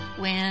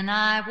When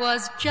I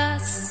was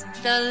just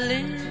a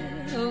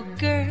little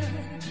girl,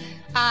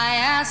 I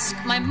asked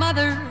my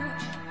mother,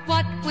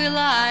 what will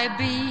I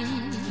be?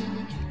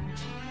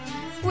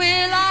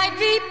 Will I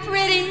be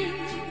pretty?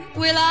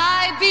 Will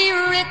I be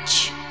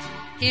rich?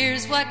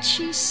 Here's what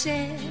she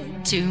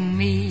said to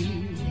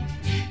me.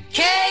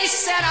 Que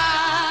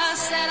sera,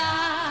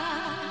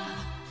 sera,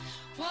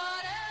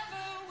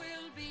 whatever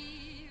will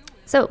be.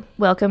 So,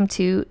 welcome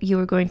to You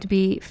Are Going to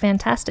Be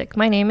Fantastic.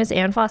 My name is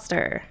Anne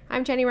Foster.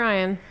 I'm Jenny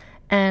Ryan.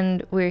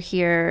 And we're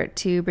here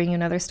to bring you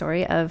another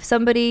story of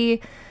somebody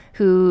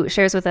who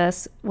shares with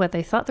us what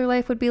they thought their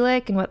life would be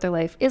like and what their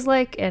life is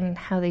like and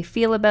how they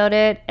feel about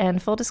it.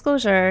 And full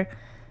disclosure,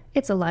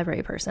 it's a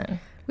library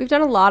person. We've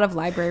done a lot of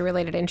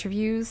library-related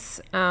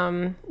interviews.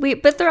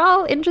 But they're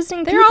all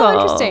interesting They're people. all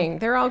interesting.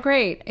 They're all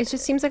great. It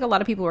just seems like a lot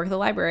of people work at the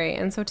library.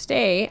 And so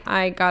today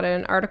I got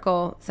an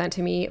article sent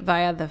to me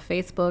via the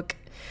Facebook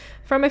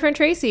from my friend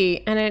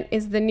Tracy. And it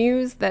is the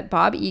news that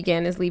Bob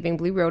Egan is leaving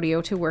Blue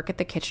Rodeo to work at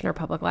the Kitchener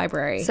Public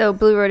Library. So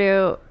Blue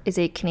Rodeo is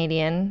a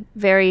Canadian,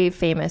 very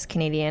famous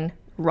Canadian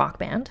rock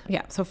band.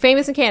 Yeah, so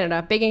famous in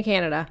Canada, big in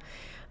Canada.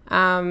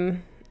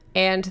 And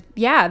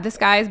yeah, this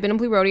guy's been in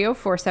Blue Rodeo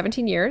for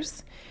 17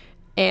 years.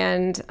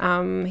 And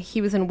he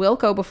was in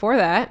Wilco before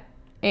that.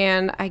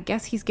 And I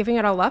guess he's giving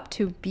it all up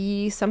to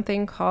be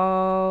something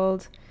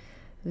called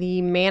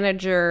the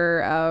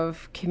manager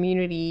of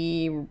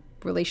community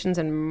relations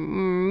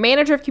and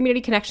manager of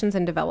community connections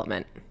and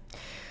development.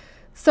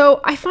 So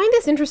I find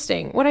this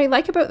interesting. What I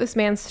like about this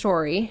man's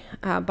story,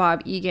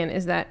 Bob Egan,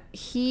 is that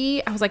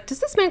I was like, does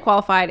this man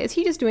qualify? Is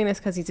he just doing this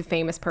because he's a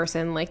famous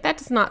person? Like, that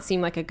does not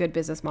seem like a good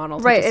business model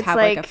to just have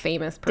like a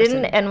famous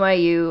person. Didn't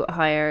NYU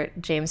hire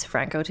James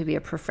Franco to be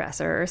a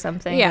professor or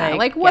something? Yeah,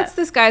 what's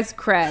this guy's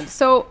cred?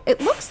 So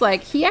it looks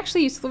like he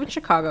actually used to live in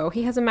Chicago.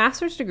 He has a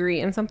master's degree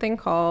in something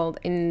called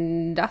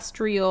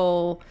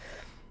industrial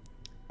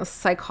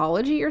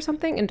psychology or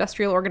something,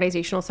 industrial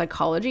organizational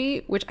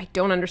psychology, which I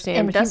don't understand.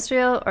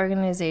 Industrial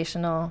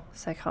organizational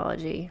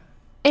psychology.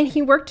 And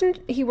he worked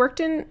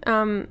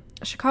in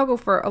Chicago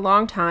for a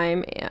long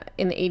time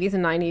in the 80s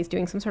and 90s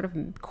doing some sort of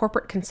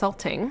corporate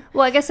consulting.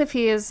 Well, I guess if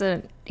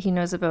he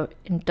knows about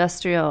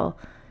industrial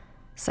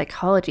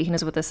psychology, he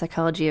knows about the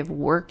psychology of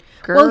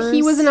workers. Well,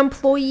 he was an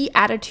employee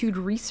attitude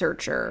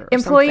researcher.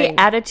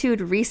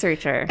 Attitude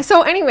researcher.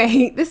 So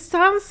anyway,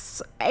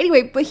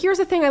 but here's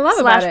the thing I love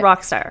about it.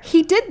 Rock star.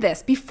 He did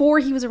this before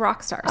he was a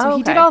rock star. So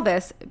he did all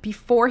this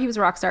before he was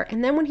a rock star.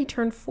 And then when he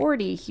turned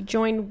 40, he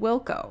joined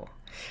Wilco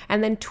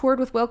and then toured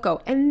with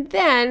Wilco. And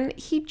then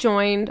he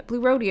joined Blue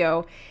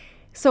Rodeo.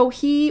 So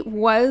he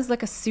was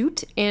like a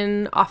suit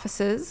in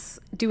offices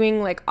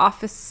doing like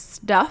office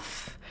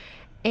stuff.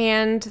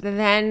 And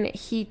then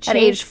he changed.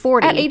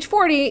 At age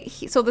 40,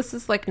 so this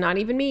is like not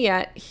even me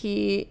yet,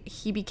 he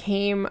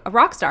became a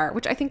rock star,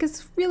 which I think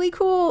is really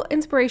cool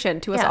inspiration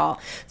to us all.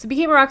 So he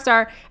became a rock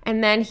star,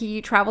 and then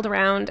he traveled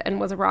around and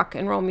was a rock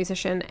and roll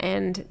musician,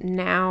 and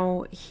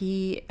now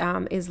he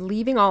is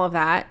leaving all of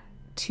that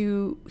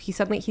he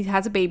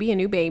has a baby, a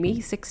new baby.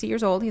 He's 60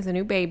 years old, he has a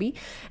new baby,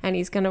 and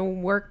he's going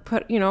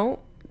to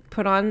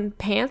put on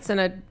pants and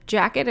a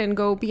jacket and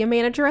go be a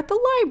manager at the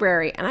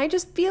library. And I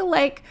just feel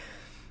like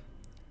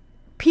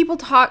people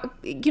talk,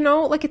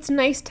 like it's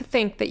nice to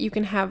think that you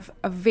can have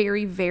a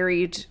very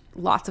varied,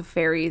 lots of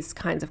various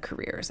kinds of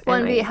careers.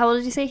 Well, and how old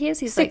did you say he is?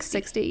 He's 60.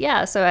 Like 60.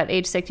 Yeah. So at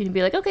age 60, you'd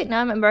be like, okay,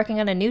 now I'm embarking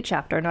on a new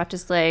chapter, not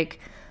just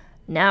like,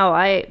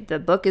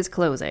 the book is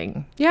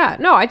closing. Yeah.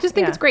 No, I just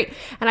think it's great.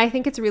 And I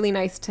think it's really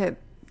nice to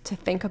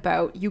think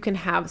about you can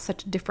have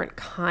such different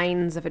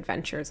kinds of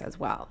adventures as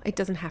well. It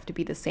doesn't have to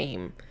be the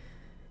same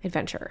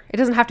adventure. It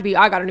doesn't have to be,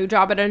 I got a new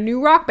job at a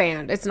new rock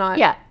band. It's not.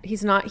 Yeah.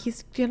 He's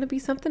gonna be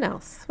something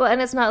else. Well,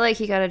 and it's not like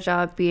he got a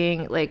job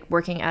being like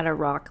working at a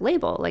rock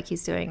label. Like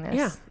he's doing this.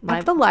 Yeah.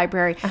 At the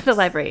library. At the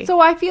library. So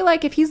I feel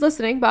like if he's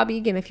listening, Bob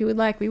Egan, if you would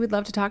like, we would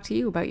love to talk to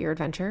you about your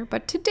adventure.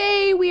 But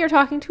today we are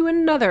talking to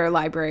another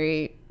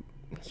library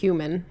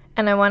human.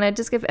 And I want to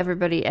just give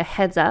everybody a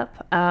heads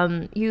up.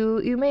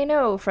 You may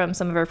know from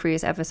some of our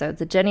previous episodes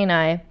that Jenny and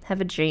I have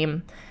a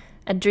dream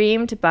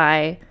to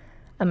buy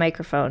a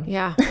microphone.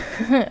 Yeah.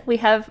 We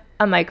have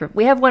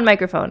one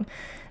microphone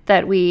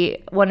that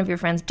one of your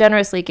friends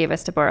generously gave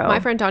us to borrow. My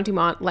friend Don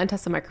Dumont lent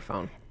us a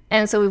microphone.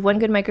 And so we have one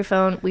good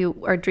microphone.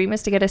 Our dream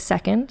is to get a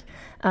second.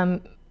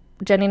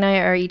 Jenny and I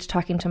are each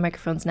talking to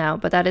microphones now,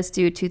 but that is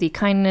due to the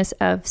kindness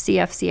of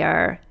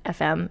CFCR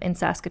FM in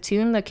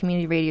Saskatoon, the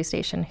community radio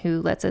station,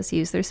 who lets us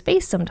use their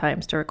space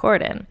sometimes to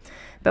record in.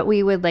 But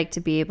we would like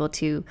to be able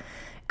to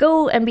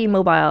go and be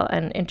mobile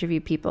and interview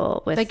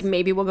people with... Like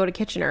maybe we'll go to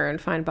Kitchener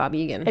and find Bob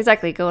Egan.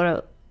 Exactly. Go on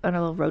a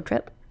little road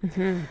trip.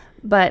 Mm-hmm.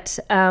 But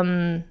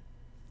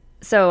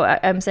so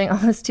I'm saying all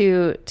this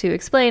to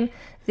explain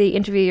the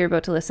interview you're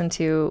about to listen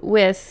to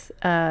with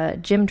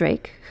Jim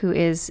Drake, who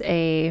is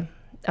a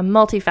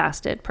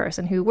multifaceted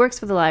person who works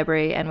for the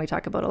library, and we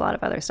talk about a lot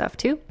of other stuff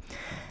too.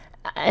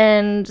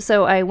 And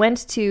so I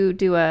went to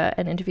do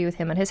an interview with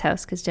him at his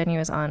house because Jenny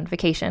was on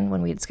vacation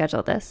when we had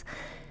scheduled this.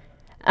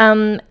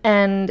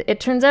 And it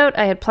turns out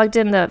I had plugged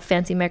in the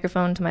fancy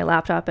microphone to my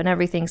laptop and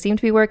everything seemed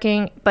to be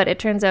working. But it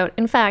turns out,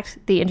 in fact,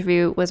 the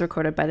interview was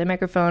recorded by the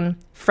microphone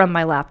from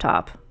my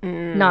laptop,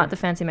 not the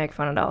fancy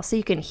microphone at all. So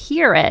you can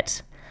hear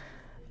it,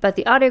 but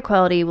the audio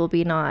quality will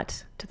be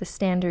not to the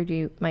standard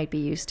you might be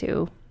used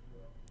to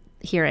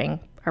hearing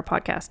our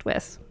podcast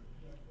with.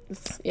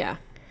 Yeah.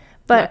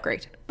 But not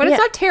great. But it's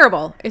not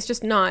terrible. It's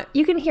just not.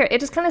 You can hear it. It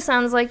just kind of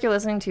sounds like you're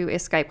listening to a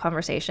Skype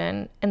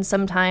conversation. And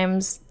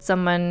sometimes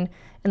someone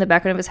in the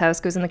background of his house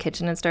goes in the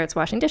kitchen and starts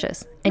washing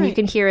dishes. And you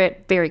can hear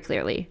it very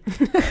clearly.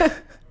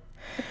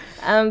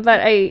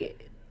 But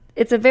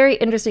it's a very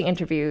interesting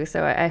interview.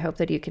 So I hope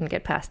that you can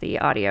get past the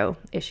audio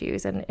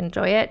issues and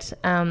enjoy it.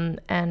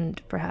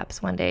 And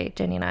perhaps one day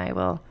Jenny and I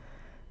will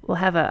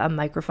have a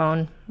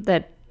microphone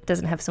that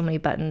doesn't have so many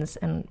buttons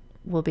and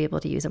we'll be able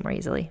to use it more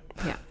easily.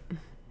 Yeah.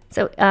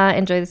 So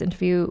enjoy this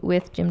interview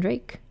with Jim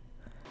Drake.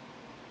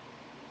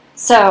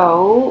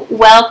 So,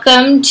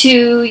 welcome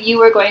to You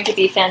Are Going to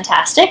Be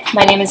Fantastic.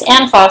 My name is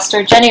Anne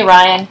Foster, Jenny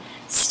Ryan,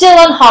 still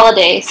on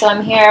holiday, so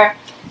I'm here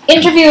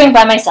interviewing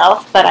by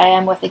myself, but I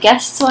am with a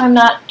guest, so I'm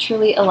not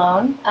truly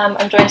alone.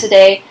 I'm joined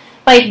today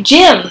by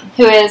Jim,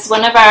 who is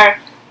another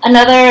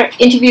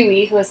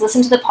interviewee who has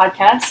listened to the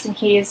podcast, and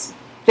he's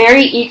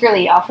very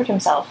eagerly offered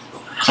himself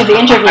to be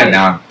interviewed.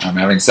 I'm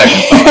having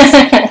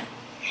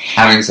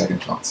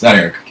second thoughts.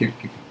 Anyway, keep.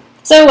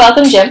 So,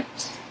 welcome, Jim.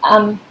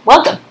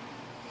 Welcome.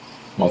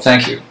 Well,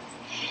 thank you.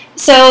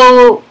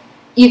 So,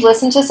 you've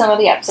listened to some of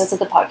the episodes of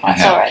the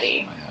podcast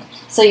already. I have.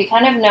 So, you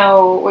kind of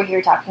know what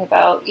you're talking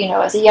about,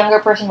 as a younger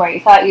person, where you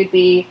thought you'd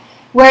be,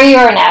 where you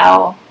are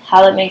now,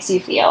 how that makes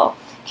you feel.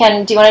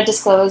 Do you want to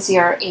disclose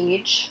your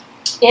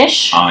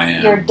age-ish? I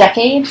am. Your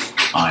decade?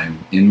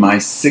 I'm in my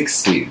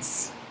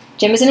 60s.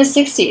 Jim is in his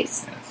 60s.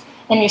 Yes.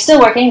 And you're still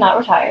working, not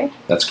retired.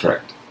 That's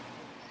correct.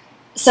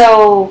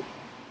 So,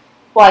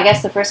 I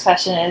guess the first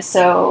question is,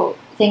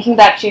 thinking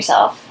back to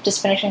yourself,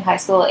 just finishing high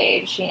school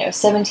age,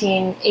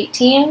 17,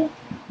 18,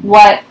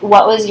 what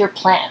was your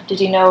plan?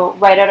 Did you know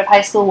right out of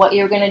high school what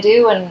you were going to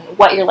do and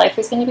what your life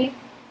was going to be?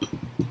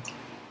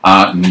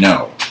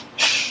 No.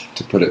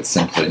 To put it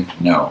simply,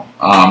 no.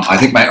 I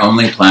think my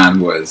only plan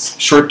was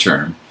short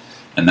term,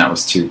 and that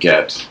was to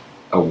get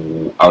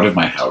out of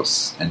my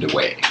house and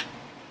away.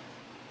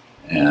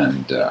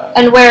 And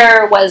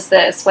where was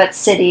this? What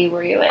city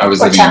were you in? I was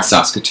living in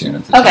Saskatoon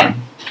at the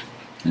time.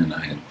 And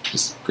I had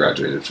just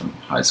graduated from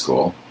high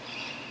school.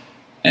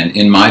 And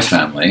in my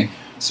family,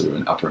 sort of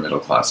an upper middle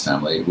class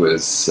family, it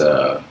was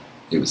a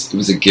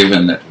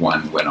given that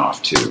one went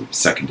off to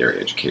secondary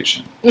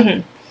education.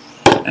 Mm-hmm.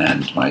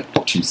 And my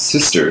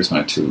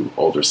two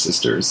older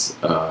sisters,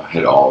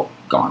 had all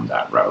gone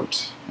that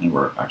route and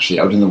were actually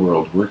out in the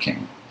world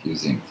working,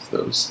 using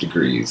those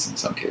degrees in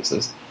some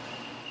cases.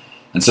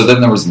 And so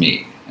then there was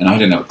me, and I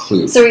didn't have a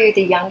clue. So were you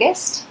the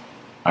youngest?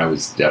 I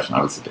was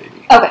the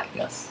baby. Okay.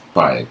 Yes.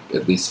 By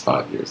at least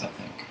 5 years, I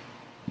think.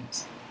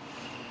 Yes.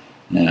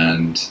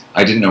 And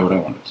I didn't know what I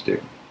wanted to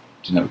do.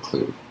 Didn't have a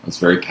clue. I was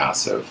very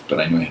passive, but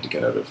I knew I had to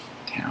get out of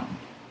town.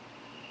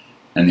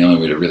 And the only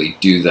way to really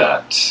do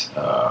that,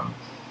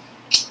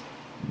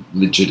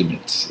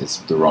 legitimate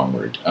is the wrong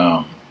word,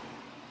 to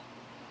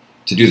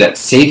do that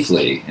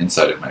safely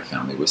inside of my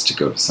family was to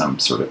go to some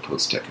sort of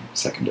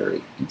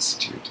post-secondary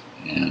institute.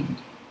 And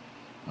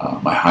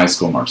my high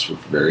school marks were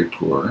very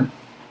poor.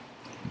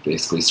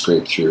 Basically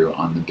scraped through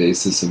on the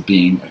basis of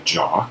being a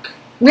jock.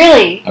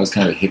 Really? I was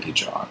kind of a hippie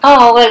jock.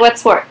 Oh, what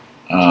sport?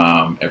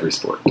 Every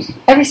sport.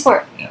 Every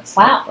sport? Yes.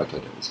 Wow. I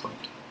played every sport.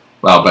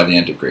 Well, by the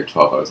end of grade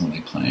 12, I was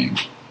only playing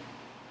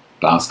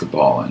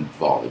basketball and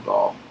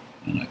volleyball,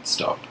 and I'd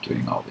stopped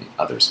doing all the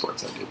other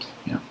sports I did.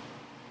 Yeah.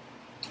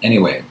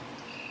 Anyway,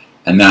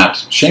 and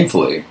that,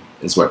 shamefully,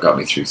 is what got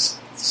me through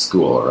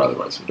school, or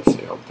otherwise would have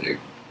failed. They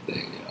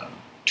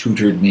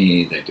tutored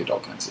me, they did all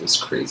kinds of, it was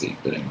crazy,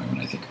 but anyway,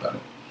 when I think about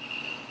it.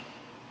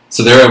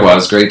 So there I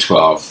was, grade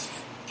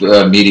 12,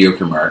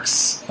 mediocre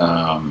marks,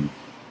 and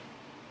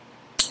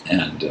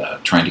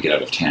trying to get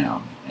out of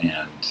town.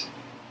 And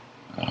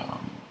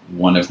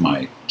one of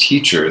my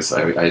teachers,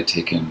 I had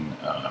taken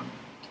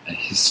a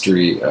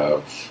history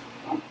of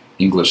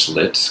English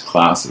Lit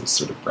class. It was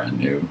sort of brand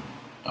new,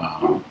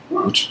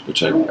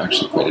 which I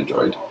actually quite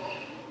enjoyed.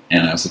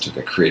 And I also took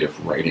a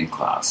creative writing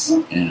class.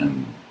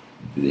 And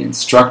the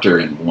instructor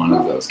in one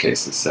of those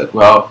cases said,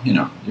 well,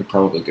 you're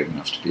probably good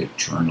enough to be a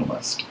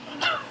journalist.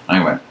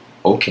 I went,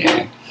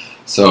 okay.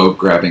 So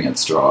grabbing at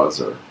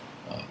straws or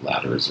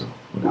ladders or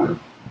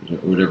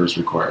whatever's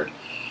required,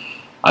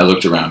 I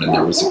looked around and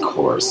there was a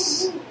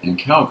course in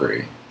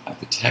Calgary at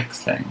the tech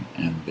thing,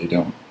 and they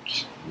don't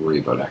worry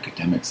about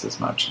academics as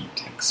much in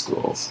tech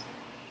schools.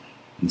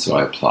 And so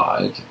I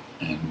applied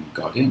and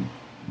got in.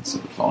 And so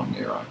the following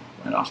year I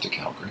went off to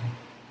Calgary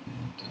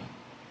and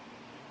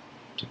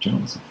took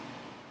journalism.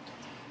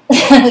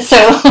 So,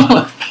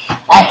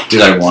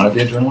 did I want to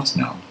be a journalist?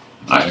 No.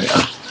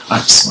 I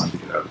just wanted to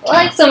get out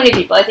Like so many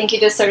people, I think you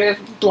just sort of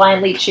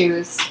blindly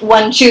choose.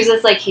 One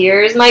chooses, like,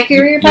 here's my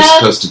career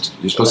path. You're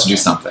supposed to do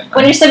something. Right?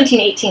 When you're 17,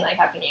 18, like,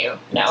 how can you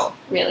know,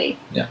 really?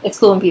 Yeah. It's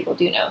cool when people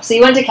do know. So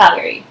you went to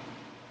Calgary,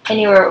 and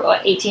you were,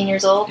 what, 18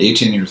 years old?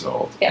 18 years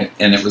old. Yeah.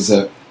 And it was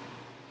a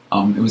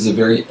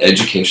very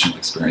educational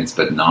experience,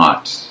 but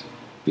not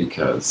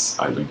because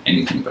I learned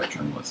anything about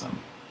journalism.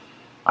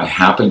 I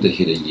happened to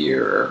hit a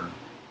year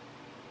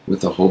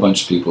with a whole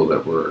bunch of people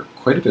that were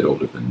quite a bit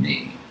older than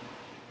me.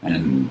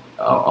 And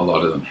a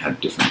lot of them had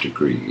different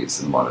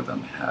degrees, and a lot of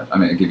them had... I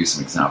mean, I'll give you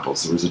some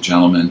examples. There was a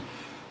gentleman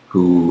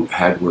who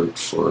had worked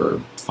for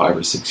 5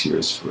 or 6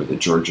 years for the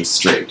Georgia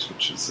Strait,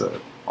 which is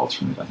an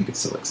alternate... I think it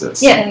still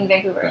exists. Yeah, in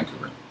Vancouver.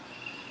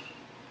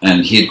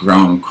 And he had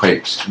grown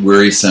quite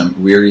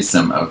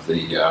wearisome of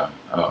the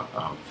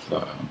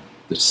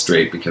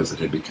Strait because it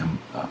had become,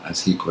 as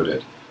he put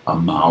it, a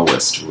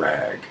Maoist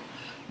rag.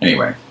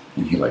 Anyway,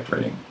 and he liked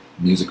writing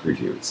music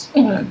reviews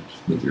and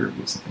movie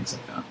reviews and things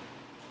like that.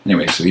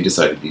 Anyway, so he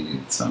decided he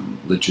needed some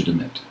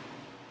legitimate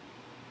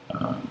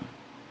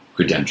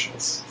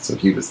credentials. So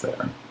he was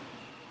there.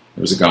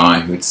 There was a guy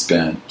who had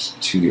spent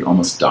 2 years,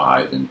 almost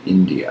died in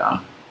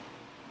India.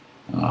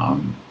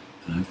 And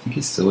I think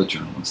he's still a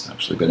journalist,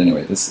 actually. But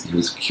anyway, he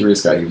was a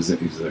curious guy. He was a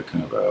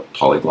kind of a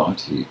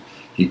polyglot.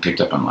 He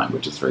picked up on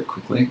languages very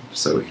quickly,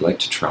 so he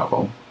liked to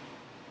travel.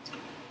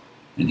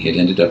 And he had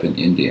ended up in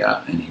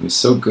India, and he was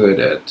so good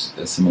at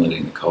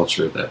assimilating the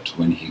culture that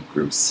when he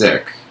grew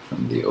sick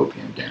from the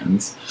opium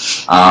dens,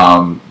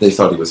 they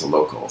thought he was a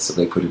local, so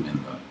they put him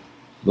in the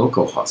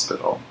local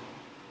hospital,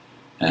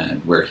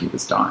 and where he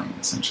was dying,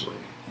 essentially.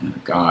 And a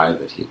guy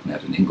that he had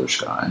met, an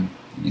Englishman,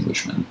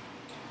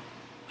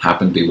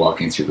 happened to be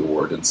walking through the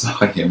ward and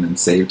saw him and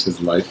saved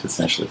his life,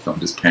 essentially, from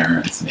his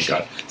parents. And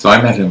so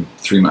I met him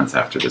 3 months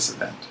after this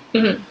event.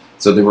 Mm-hmm.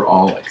 So they were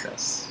all like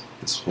this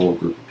whole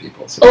group of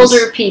people. So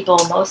older people,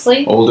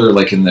 mostly? Older,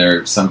 like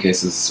in some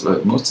cases,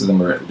 most of them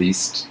were at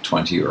least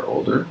 20 or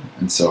older.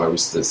 And so I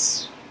was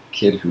this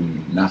kid who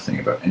knew nothing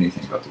about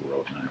anything about the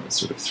world, and I was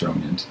sort of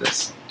thrown into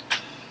this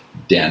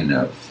den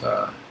of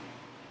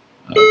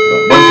wonderful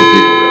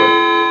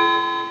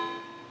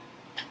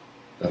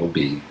people,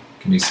 really.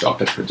 Can you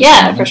stop it for just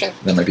a moment? For sure.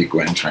 That might be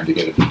Gwen trying to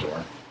get at the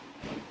door.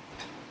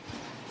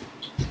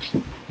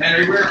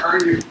 Henry, where are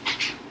you?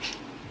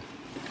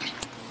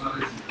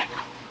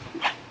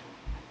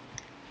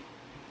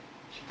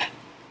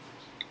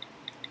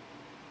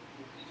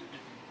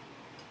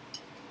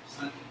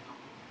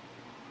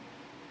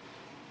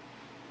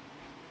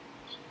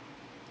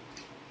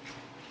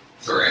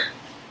 Sorry.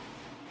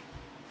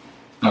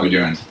 How are we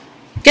doing?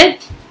 Good.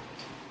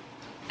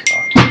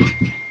 God.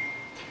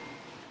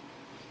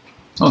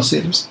 Oh,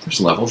 see,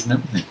 there's levels and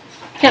everything.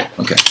 Yep.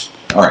 Okay.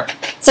 All right.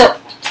 So,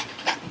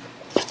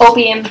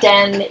 opium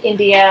den,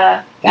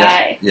 India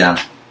guy. Yeah,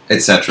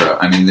 etc.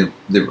 I mean,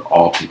 they were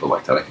all people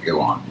like that. I could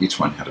go on. Each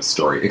one had a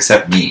story,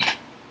 except me.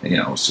 You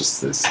know, it was just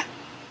this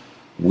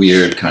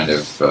weird kind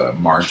of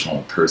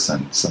marginal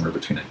person, somewhere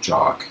between a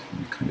jock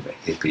and kind of a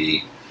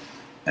hippie,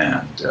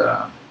 and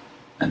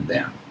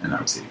them. And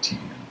I was 18,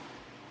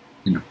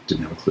 and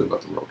didn't have a clue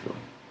about the world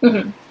really.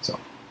 Mm-hmm.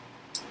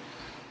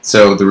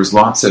 So there was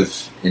lots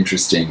of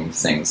interesting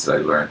things that I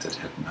learned that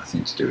had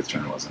nothing to do with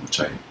journalism,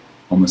 which I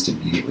almost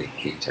immediately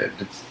hated.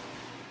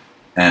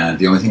 And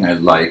the only thing I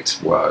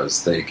liked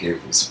was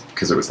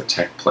because it was a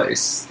tech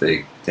place,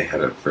 they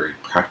had a very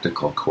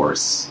practical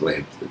course.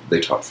 They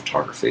taught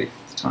photography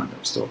at the time. There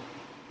was still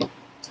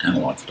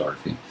analog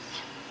photography.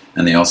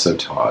 And they also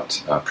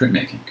taught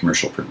printmaking,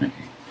 commercial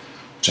printmaking,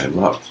 which I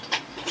loved.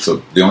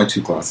 So the only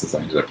 2 classes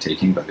I ended up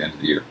taking by the end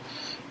of the year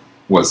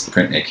was the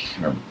printmaking,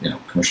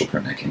 commercial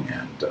printmaking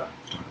and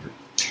photography.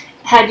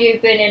 Had you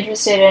been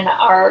interested in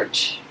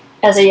art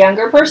as a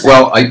younger person?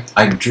 Well,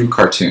 I drew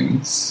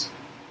cartoons,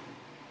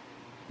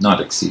 not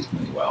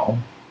exceedingly well,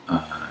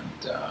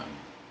 and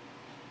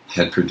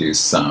had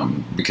produced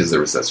some, because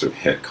there was that sort of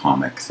head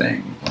comic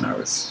thing when I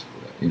was,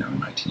 in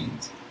my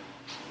teens.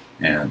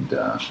 And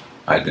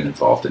I'd been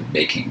involved in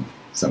making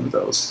some of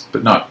those,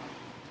 but not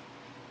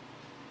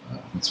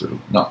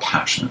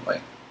passionately,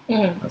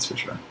 that's for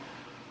sure.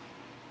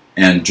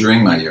 And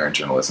during my year in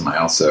journalism, I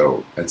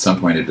also, at some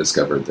point, had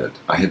discovered that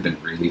I had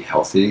been really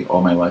healthy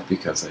all my life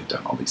because I'd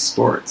done all these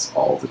sports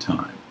all the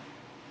time.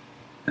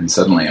 And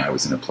suddenly I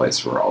was in a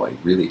place where all I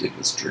really did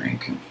was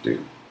drink and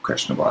do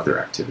questionable other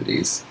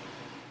activities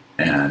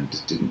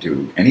and didn't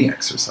do any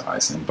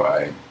exercise. And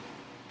by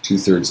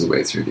 2/3 of the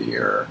way through the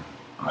year,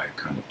 I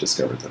kind of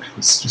discovered that I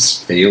was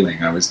just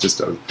failing.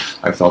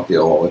 I felt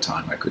ill all the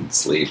time. I couldn't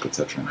sleep,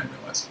 etc. And I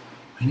realized,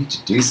 I need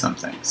to do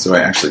something. So I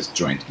actually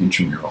joined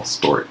intramural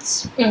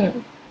sports.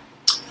 Mm-hmm.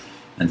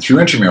 And through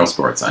intramural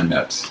sports, I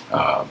met,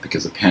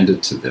 because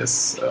appended to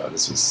this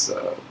was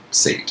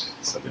SAIT,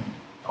 Southern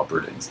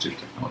Alberta Institute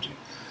of Technology,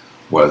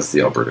 was the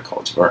Alberta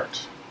College of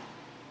Art.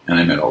 And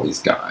I met all these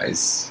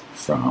guys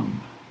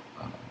from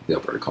the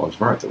Alberta College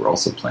of Art that were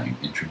also playing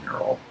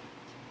intramural.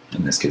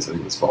 In this case, I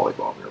think it was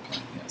volleyball we were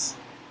playing, yes.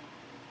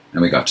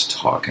 And we got to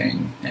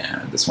talking,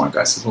 and this one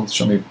guy says, well,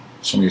 show me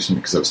show me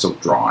something, because I was still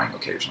drawing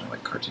occasionally,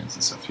 like cartoons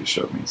and stuff. He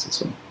showed me, he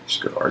says, well, you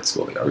should go to art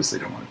school. They obviously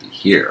don't want to be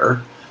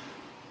here.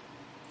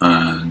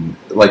 And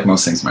like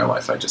most things in my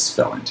life, I just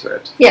fell into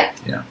it. Yeah.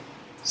 Yeah.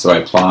 So I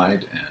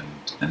applied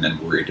and then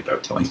worried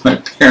about telling my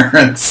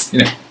parents,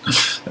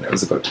 that I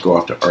was about to go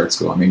off to art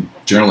school. I mean,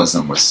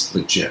 journalism was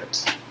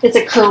legit. It's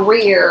a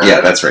career.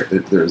 Yeah, that's right.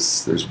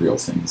 There's real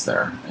things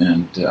there.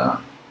 And,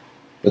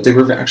 but they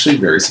were actually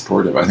very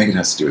supportive. I think it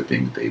has to do with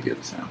being the baby of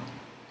the family.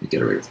 You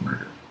get away with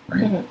murder,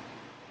 right?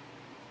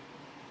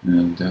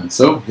 Mm-hmm. And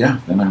so, yeah,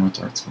 then I went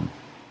to art school.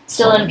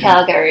 Still in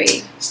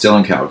Calgary. Still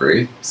in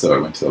Calgary. So I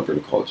went to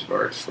Alberta College of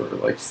Art for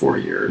like 4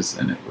 years,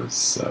 and it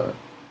was a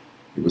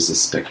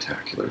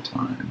spectacular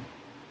time.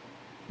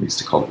 We used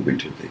to call it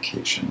winter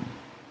vacation.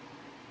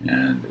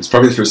 And it was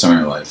probably the first time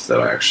in my life that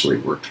I actually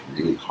worked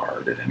really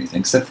hard at anything,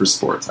 except for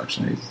sports,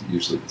 actually.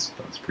 Usually I was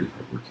a pretty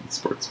hard-working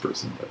sports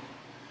person, but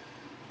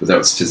that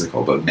was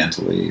physical, but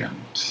mentally,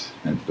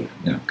 and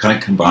kind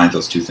of combined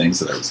those two things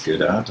that I was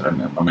good at.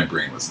 My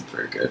brain wasn't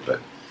very good,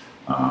 but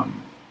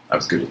I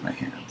was good with my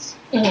hands.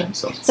 Mm-hmm.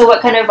 So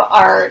what kind of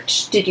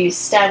art did you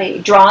study?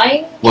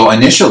 Drawing? Well,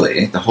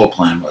 initially, the whole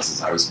plan was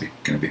I was going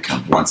to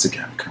become, once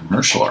again, a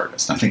commercial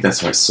artist. And I think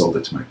that's why I sold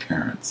it to my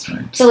parents,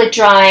 right? So like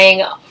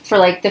drawing for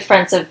like the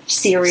fronts of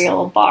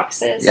cereal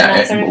boxes and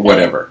that sort of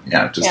whatever.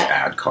 Yeah, just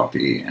ad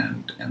copy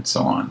and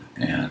so on.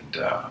 And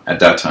at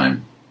that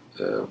time,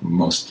 there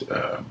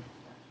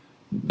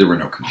were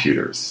no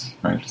computers,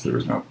 right? There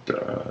was no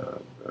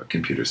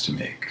computers to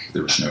make.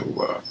 There was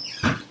no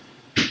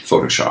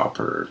Photoshop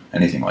or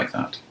anything like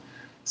that.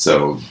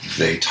 So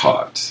they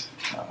taught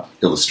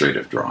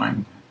illustrative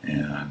drawing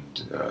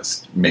and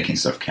making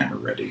stuff camera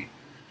ready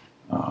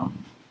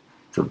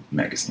for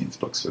magazines,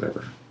 books,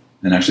 whatever.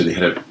 And actually, they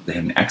had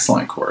an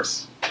excellent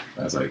course,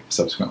 as I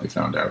subsequently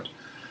found out.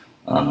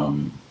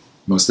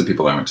 Most of the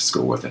people I went to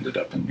school with ended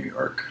up in New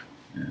York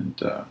and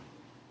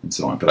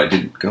so on. But I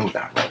didn't go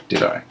that route,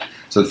 did I?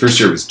 So the first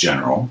year was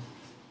general,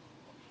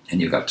 and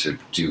you got to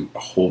do a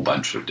whole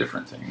bunch of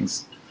different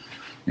things.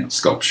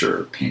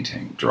 Sculpture,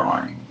 painting,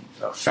 drawing,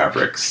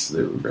 fabrics.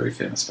 They were a very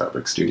famous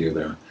fabric studio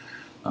there.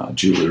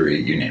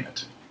 Jewelry, you name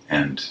it.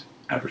 And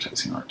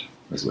advertising art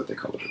was what they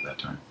called it at that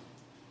time.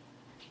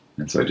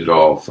 And so I did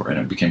all and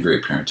it became very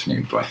apparent to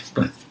me by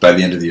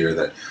the end of the year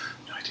that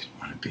I didn't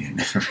want to be an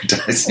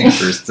advertising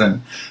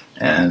person,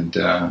 and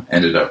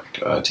ended up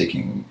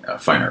taking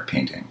fine art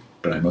painting,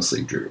 but I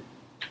mostly drew.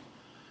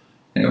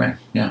 Anyway,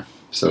 yeah,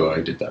 so I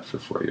did that for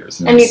 4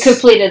 years. And you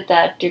completed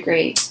that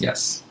degree?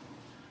 Yes.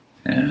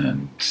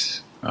 And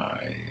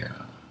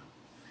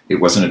it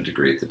wasn't a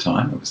degree at the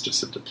time, it was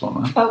just a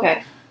diploma.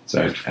 Okay.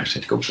 So I actually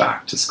had to go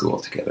back to school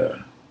to get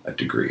a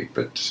degree,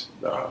 but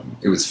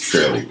it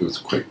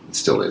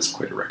still is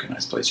quite a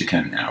recognized place. You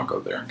can now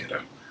go there and get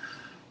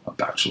a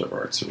Bachelor of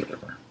Arts or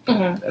whatever.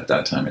 Mm-hmm. At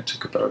that time it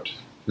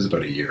was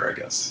about a year, I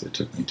guess. It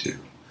took me to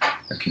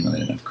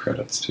accumulate enough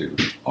credits to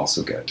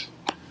also get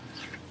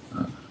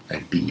a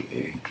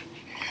BA.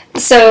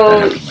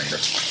 So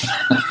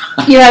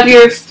you have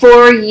your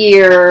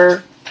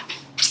 4-year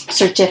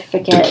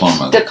certificate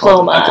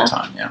diploma at the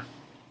time, yeah.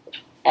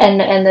 And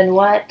then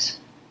what?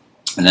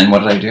 And then what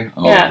did I do?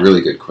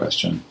 Really good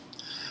question.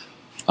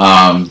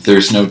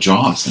 There's no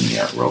jobs in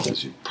the art world,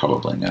 as you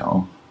probably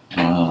know.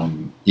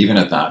 Even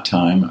at that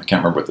time, I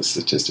can't remember what the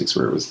statistics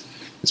were.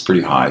 It's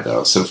pretty high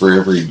though. So for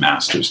every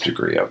master's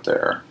degree out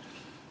there,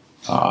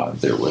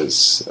 there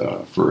was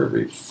for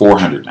every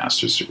 400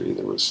 master's degree,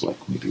 there was like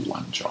maybe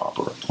one job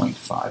or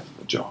 0.5 of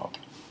a job.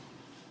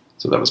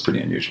 So that was pretty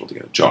unusual to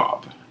get a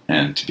job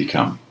and to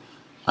become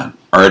an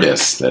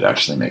artist that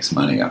actually makes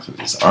money off of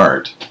his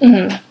art.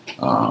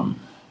 Mm-hmm.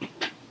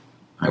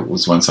 I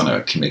was once on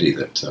a committee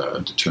that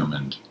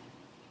determined,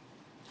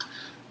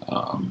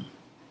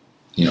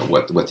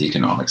 what the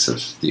economics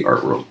of the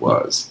art world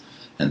was,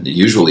 and the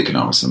usual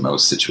economics in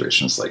most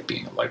situations, like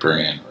being a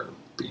librarian or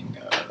being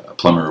a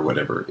plumber or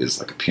whatever, is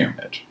like a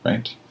pyramid,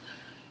 right?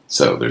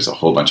 So there's a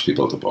whole bunch of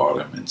people at the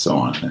bottom and so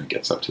on, and then it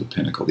gets up to the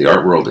pinnacle. The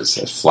art world is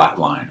a flat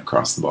line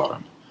across the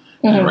bottom.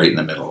 Mm-hmm. And right in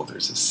the middle,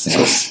 there's a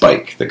single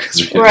spike that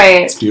goes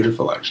right. It's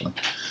beautiful, actually.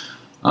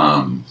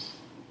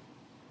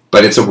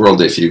 But it's a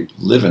world, if you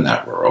live in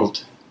that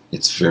world,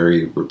 it's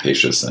very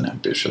rapacious and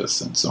ambitious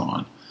and so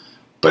on.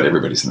 But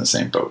everybody's in the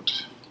same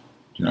boat.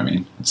 Do you know what I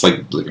mean? It's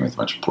like living with a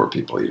bunch of poor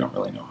people. You don't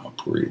really know how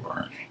poor you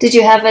are. Did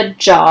you have a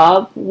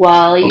job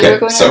while you were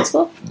going to art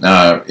school?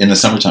 In the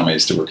summertime, I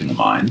used to work in the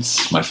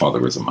mines. My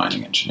father was a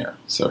mining engineer,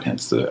 so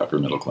hence the upper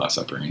middle class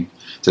upbringing.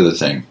 So the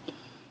thing,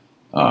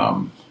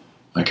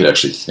 I could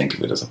actually think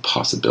of it as a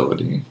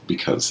possibility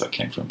because I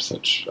came from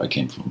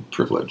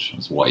privilege. I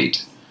was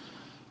white,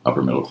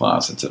 upper middle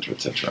class, etc.,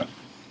 etc.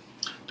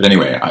 But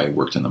anyway, I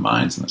worked in the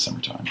mines in the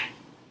summertime.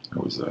 I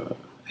was a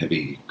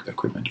heavy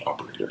equipment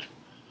operator,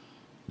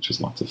 which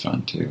was lots of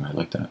fun too. I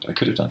like that. I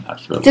could have done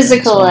that for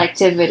physical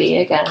activity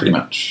again. Pretty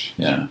much,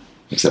 yeah.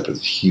 Except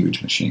with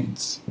huge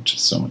machines, which is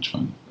so much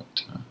fun.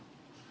 But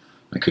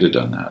I could have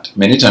done that.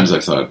 Many times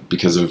I've thought,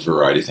 because of a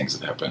variety of things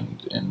that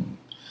happened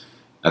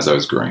as I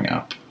was growing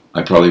up,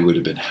 I probably would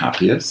have been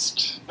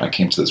happiest. I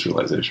came to this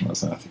realization, I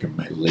think in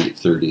my late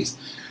 30s,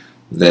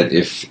 that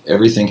if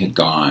everything had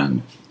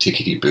gone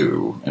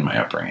tickety-boo in my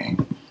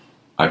upbringing,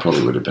 I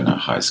probably would have been a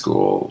high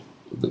school,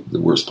 the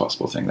worst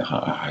possible thing, a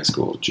high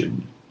school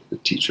gym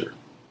teacher.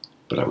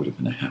 But I would have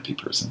been a happy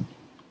person.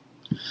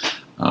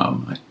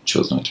 I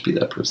chose not to be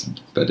that person.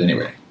 But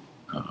anyway,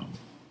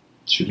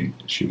 shooting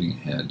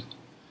ahead.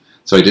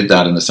 So I did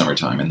that in the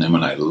summertime. And then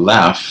when I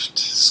left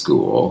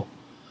school,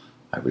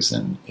 I was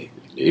in a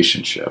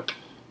relationship.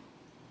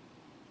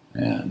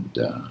 And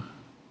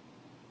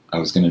I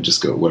was going to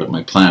just go, what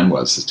my plan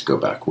was is to go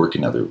back, work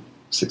another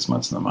 6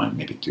 months in the mine,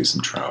 maybe do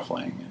some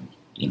traveling and,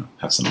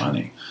 have some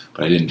money.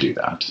 But I didn't do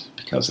that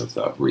because of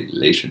the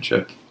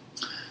relationship.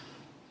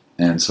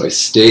 And so I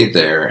stayed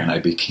there and I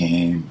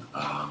became,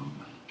 I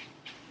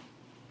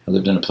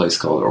lived in a place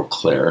called Eau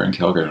Claire in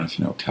Calgary. I don't know if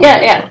you know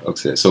Calgary. Yeah.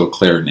 So Eau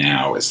Claire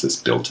now is this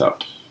built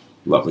up,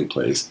 lovely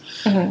place.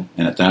 Mm-hmm.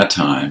 And at that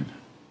time,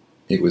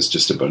 it was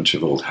just a bunch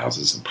of old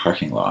houses and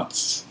parking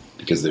lots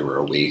because they were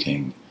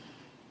awaiting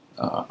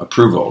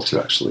approval to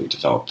actually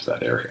develop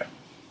that area.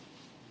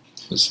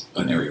 It was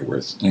an area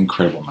worth an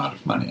incredible amount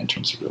of money in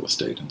terms of real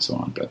estate and so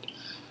on. But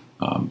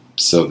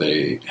so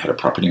they had a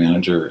property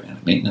manager and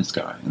a maintenance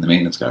guy. And the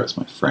maintenance guy was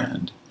my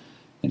friend.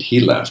 And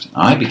he left, and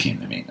I became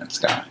the maintenance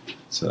guy.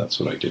 So that's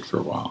what I did for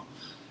a while.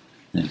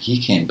 And he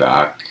came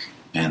back,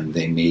 and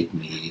they made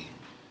me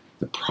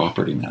the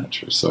property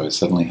manager. So I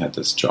suddenly had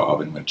this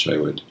job in which I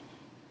would,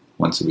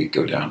 once a week,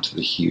 go down to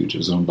the huge, it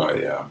was owned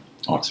by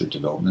Oxford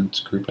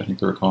Development Group, I think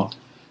they were called.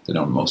 They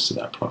owned most of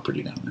that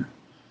property down there.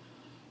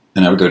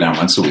 And I would go down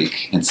once a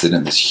week and sit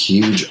in this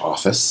huge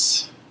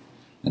office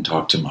and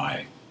talk to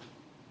my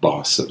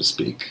boss, so to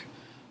speak,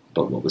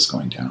 about what was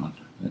going down.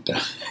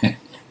 It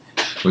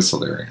was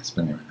hilarious.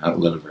 But anyway, I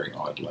led a very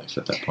odd life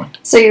at that point.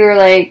 So you were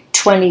like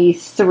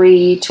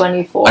 23,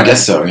 24? I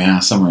guess so, yeah,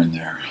 somewhere in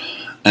there.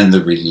 And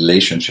the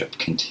relationship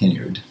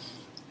continued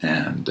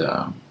and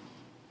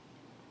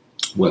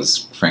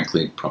was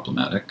frankly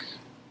problematic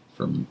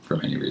for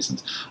many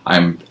reasons.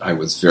 I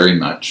was very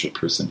much a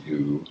person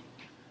who,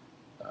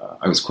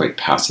 I was quite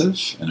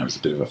passive and I was a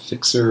bit of a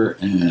fixer,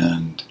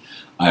 and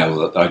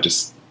I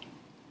just,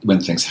 when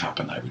things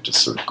happen, I would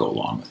just sort of go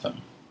along with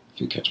them.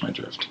 You catch my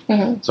drift.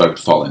 Mm-hmm. So I would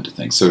fall into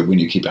things. So when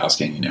you keep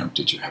asking,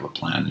 did you have a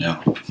plan?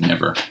 No,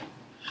 never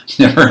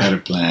had a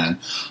plan.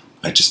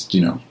 I just,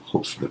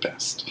 hope for the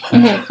best.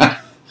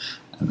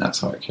 Mm-hmm. And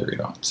that's how I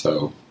carried on.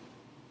 So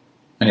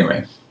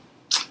anyway,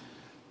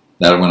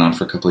 that went on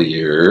for a couple of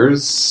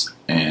years,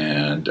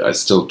 and I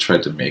still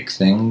tried to make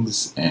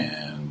things,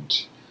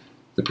 and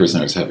the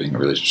person I was having a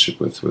relationship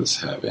with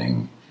was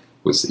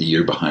a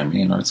year behind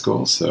me in art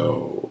school,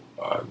 so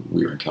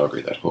we were in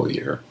Calgary that whole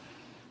year,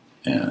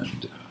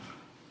 and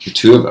the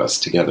two of us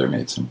together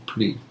made some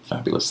pretty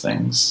fabulous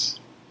things.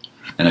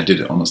 And I did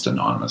it almost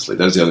anonymously.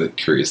 That was the other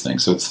curious thing.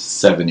 So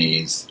it's the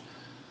 70s.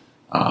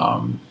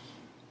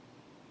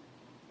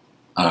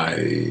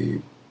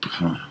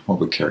 What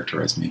would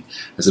characterize me?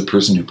 As a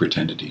person who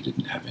pretended he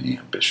didn't have any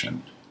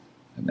ambition.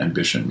 And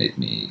ambition made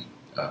me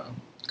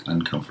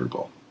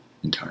uncomfortable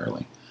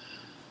entirely.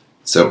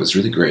 So it was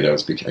really great. I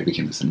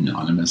became this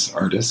anonymous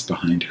artist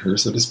behind her,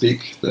 so to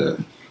speak.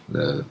 The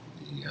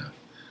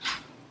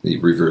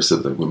reverse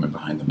of the woman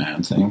behind the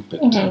man thing.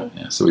 But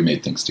mm-hmm. So we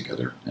made things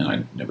together, and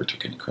I never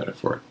took any credit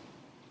for it.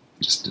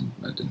 It's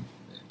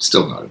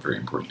still not very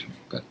important to me.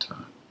 But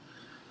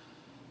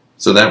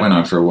so that went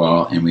on for a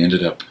while, and we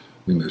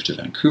moved to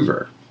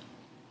Vancouver.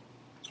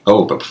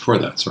 Oh, but before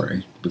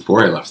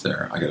I left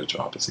there, I got a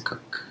job as a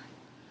cook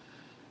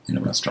in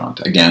a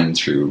restaurant. Again,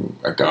 through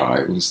a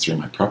guy, it was through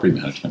my property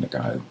management,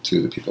 two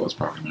of the people I was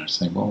property manager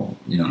saying, well,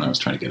 and I was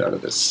trying to get out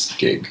of this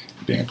gig,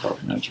 being a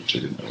property manager, which I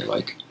didn't really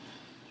like.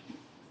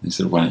 He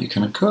said, why don't you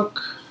come and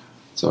cook?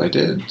 So I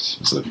did. It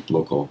was a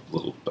local,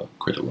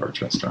 quite a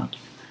large restaurant.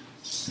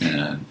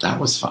 And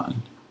that was fun.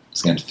 It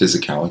was, again,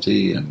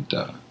 physicality and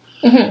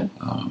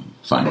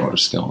fine motor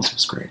skills. It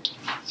was great.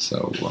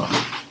 So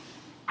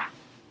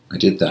I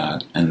did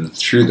that. And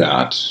through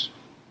that,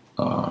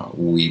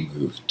 we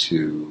moved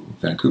to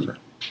Vancouver.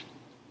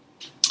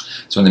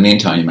 So in the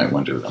meantime, you might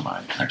wonder, am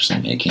I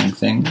actually making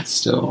things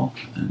still?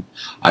 And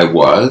I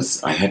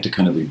had to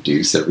kind of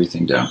reduce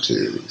everything down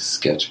to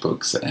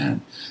sketchbooks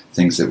and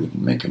things that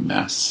wouldn't make a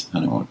mess.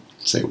 And I won't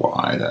say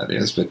why that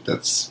is, but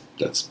that's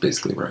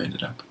basically where I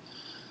ended up.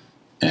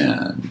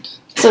 And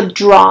so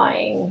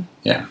drawing.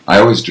 Yeah, I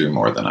always drew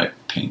more than I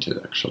painted,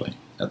 actually,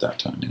 at that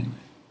time anyway.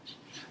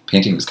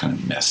 Painting was kind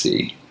of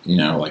messy, I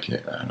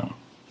don't know.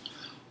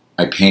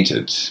 I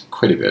painted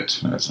quite a bit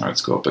when I was in art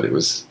school, but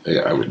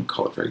I wouldn't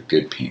call it very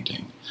good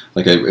painting.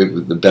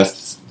 The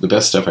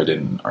best stuff I did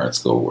in art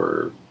school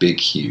were big,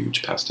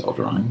 huge pastel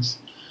drawings,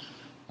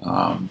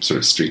 sort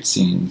of street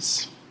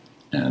scenes,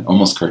 and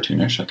almost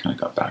cartoonish. I kind of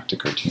got back to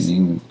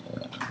cartooning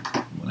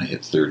when I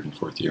hit third and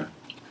fourth year.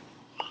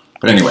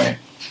 But anyway,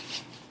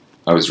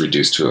 I was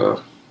reduced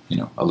to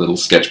a little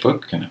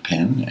sketchbook and a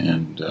pen,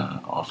 and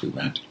off we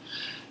went.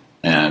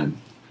 And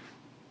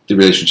the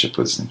relationship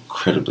was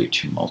incredibly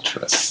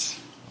tumultuous.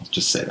 I'll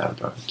just say that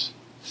about it.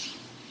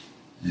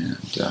 And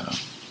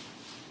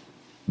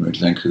we went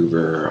to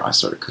Vancouver. I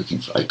started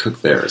cooking. I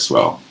cooked there as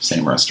well.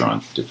 Same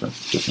restaurant,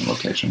 different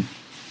location.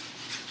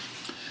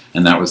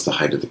 And that was the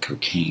height of the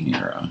cocaine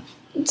era.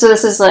 So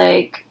this is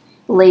like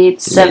late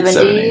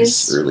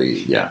 70s?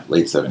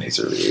 Late 70s,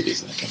 early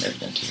 80s, I think I may have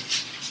been to.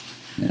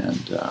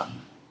 And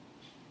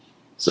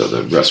so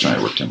the restaurant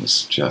I worked in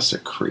was just a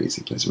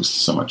crazy place. It was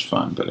so much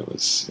fun, but it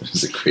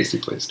was a crazy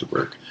place to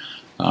work.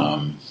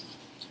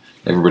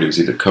 Everybody was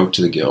either coked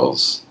to the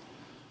gills,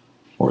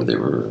 or they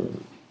were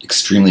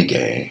extremely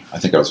gay. I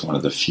think I was one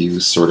of the few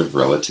sort of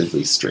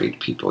relatively straight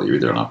people. You're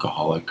either an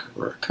alcoholic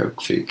or a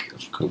coke freak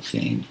of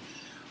cocaine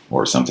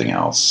or something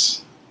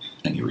else,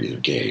 and you were either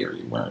gay or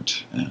you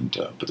weren't. And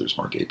but there's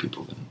more gay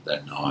people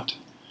than not,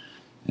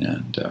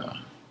 and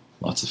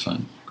lots of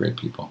fun, great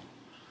people.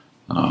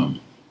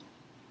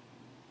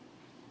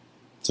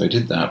 So I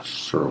did that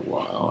for a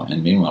while,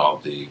 and meanwhile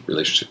the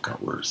relationship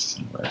got worse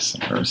and worse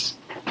and worse.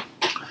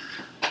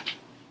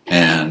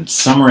 And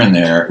somewhere in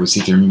there, it was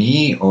either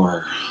me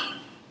or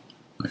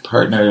my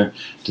partner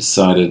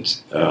decided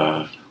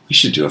we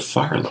should do a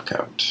fire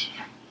lookout.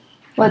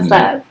 What's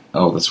that?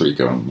 Oh, that's where you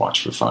go and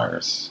watch for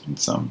fires in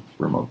some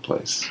remote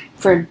place.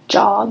 For a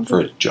job? For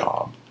a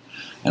job.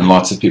 And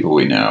lots of people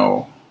we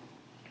know,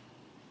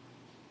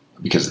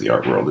 because of the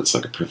art world, it's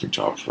like a perfect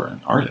job for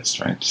an artist,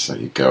 right? So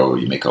you go,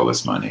 you make all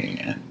this money,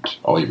 and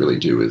all you really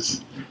do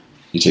is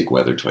you take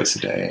weather twice a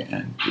day,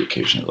 and you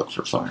occasionally look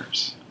for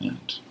fires. And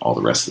all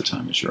the rest of the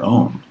time is your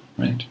own,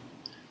 right?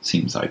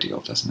 Seems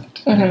ideal, doesn't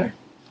it? Mm-hmm. Anyway.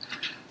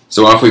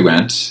 So off we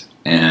went,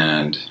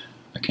 and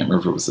I can't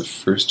remember if it was the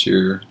first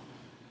year.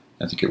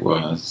 I think it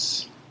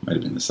was. Might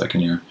have been the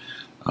second year.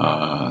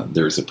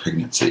 There was a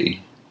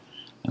pregnancy,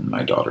 and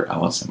my daughter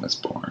Allison was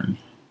born.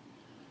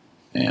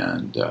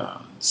 And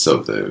so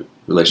the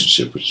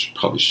relationship, which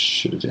probably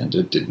should have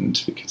ended,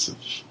 didn't because of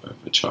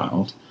a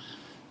child.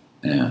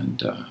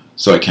 And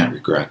so I can't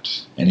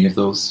regret any of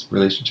those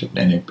relationships,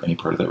 any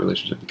part of that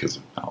relationship because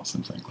of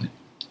Allison, frankly,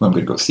 who I'm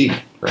going to go see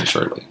very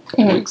shortly, a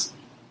couple of weeks.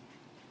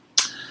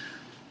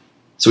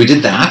 So we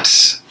did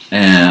that,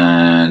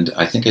 and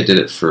I think I did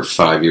it for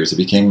 5 years. It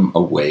became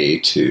a way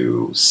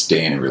to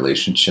stay in a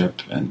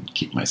relationship and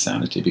keep my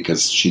sanity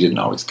because she didn't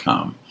always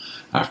come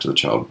after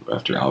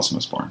Allison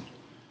was born.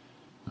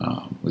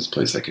 It was a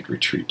place I could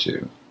retreat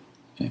to,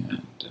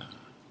 and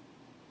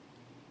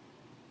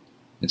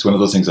it's one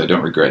of those things I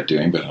don't regret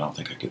doing, but I don't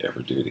think I could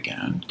ever do it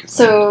again.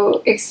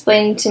 So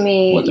explain to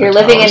me, you're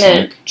living in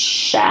a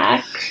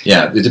shack?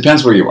 Yeah, it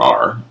depends where you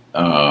are.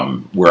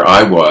 Where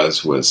I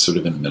was sort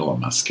of in the middle of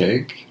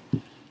Muskeg,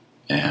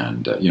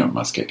 and you know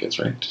what Muskeg is,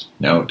 right?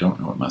 No, don't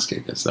know what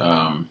Muskeg is.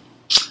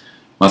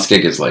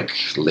 Muskeg is like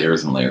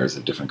layers and layers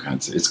of different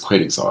kinds. It's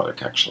quite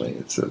exotic, actually.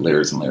 It's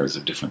layers and layers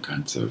of different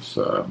kinds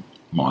of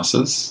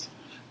mosses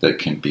that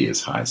can be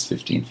as high as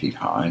 15 feet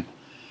high.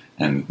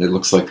 And it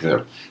looks like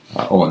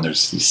and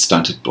there's these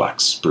stunted black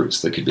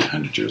spruce that could be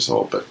 100 years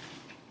old, but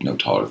no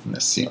taller than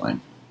this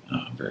ceiling.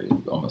 Very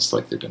almost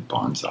like they've been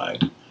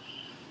bonsai'd.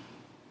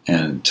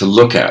 And to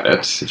look at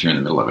it, if you're in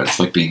the middle of it, it's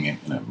like being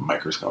in a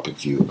microscopic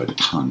view of a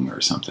tongue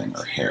or something,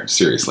 or hair.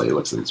 Seriously, it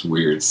looks like this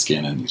weird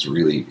skin and these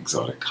really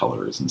exotic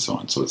colors and so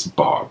on. So it's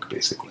bog,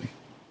 basically.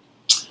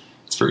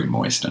 It's very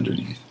moist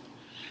underneath.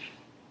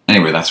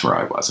 Anyway, that's where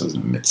I was. I was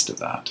in the midst of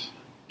that.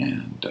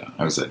 And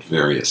I was at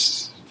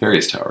various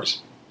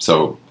towers.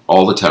 So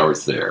all the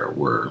towers there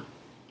were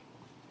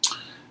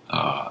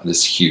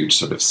this huge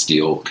sort of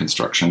steel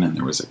construction, and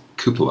there was a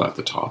cupola at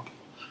the top,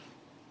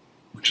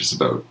 which is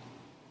about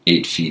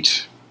 8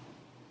 feet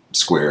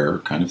square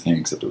kind of thing,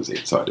 except it was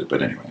 8-sided,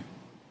 but anyway,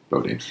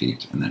 about 8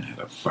 feet, and then had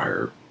a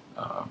fire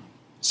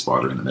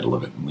spotter in the middle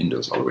of it and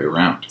windows all the way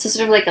around. So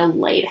sort of like a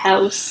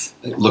lighthouse?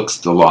 It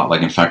looks a lot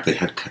like, in fact, they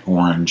had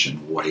orange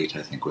and white,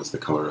 I think was the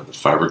color of the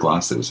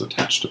fiberglass that was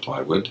attached to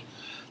plywood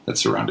that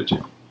surrounded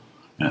you.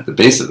 And at the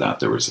base of that,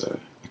 there was a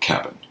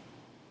cabin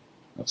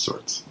of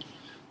sorts.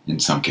 In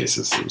some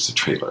cases, there was a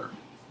trailer.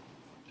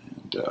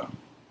 And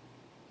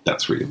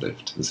that's where you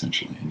lived,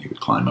 essentially. And you would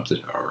climb up the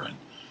tower, and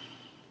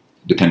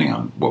depending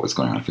on what was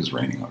going on, if it was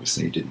raining,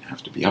 obviously, you didn't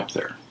have to be up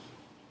there.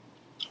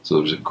 So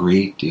there was a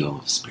great deal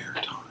of spare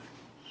time.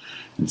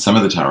 And some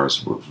of the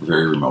towers were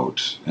very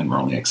remote and were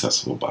only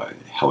accessible by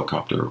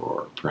helicopter,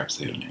 or perhaps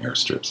they had an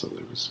airstrip, so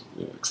it was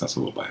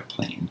accessible by a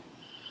plane.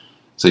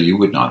 So you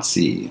would not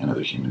see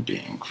another human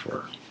being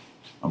for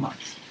a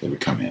month. They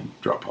would come in,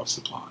 drop off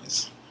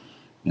supplies,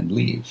 and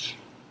leave.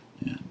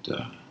 And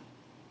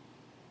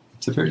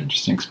it's a very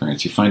interesting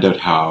experience. You find out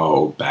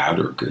how bad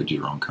or good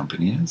your own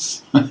company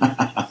is.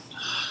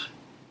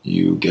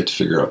 You get to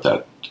figure out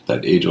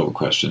that age-old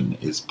question,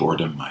 is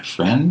boredom my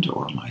friend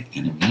or my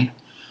enemy?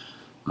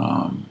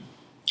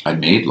 I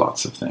made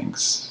lots of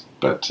things,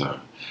 but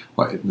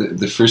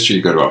the first year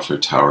you go off to a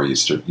tower, you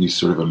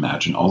sort of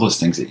imagine all those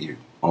things that you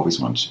always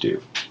wanted to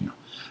do. You know,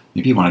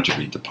 maybe you wanted to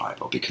read the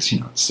Bible because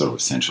it's so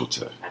essential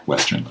to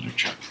Western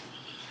literature,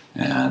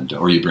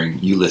 or you bring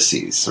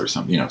Ulysses or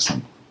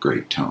some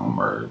great tome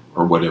or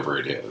whatever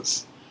it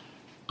is.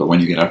 But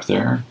when you get up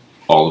there,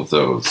 all of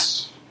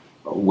those,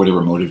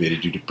 whatever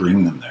motivated you to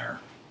bring them there,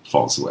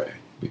 falls away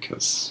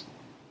because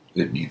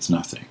it means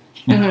nothing.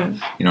 Mm-hmm.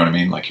 You know what I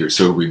mean? Like you're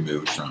so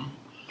removed from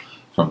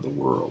the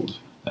world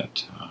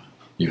that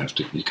you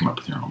come up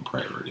with your own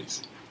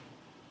priorities.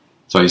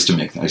 So I used to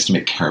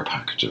make care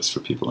packages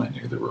for people I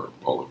knew that were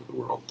all over the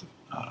world,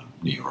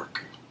 New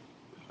York,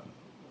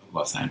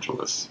 Los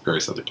Angeles,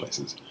 various other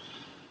places,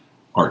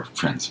 or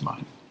friends of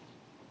mine.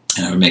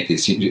 And I would make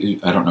these.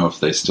 I don't know if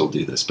they still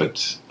do this,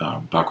 but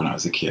back when I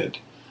was a kid,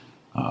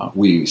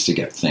 we used to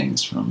get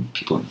things from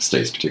people in the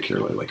States,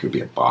 particularly. Like it would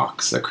be a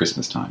box at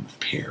Christmas time of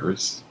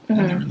pears, and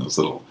they were in those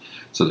little.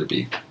 So there'd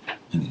be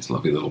in these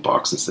lovely little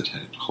boxes that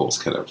had holes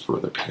cut out for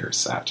where the pears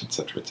sat,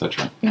 etc.,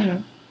 etc.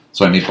 Mm-hmm.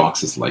 So I made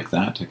boxes like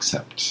that,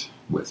 except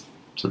with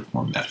sort of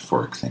more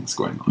metaphoric things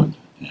going on,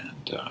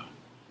 and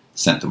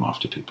sent them off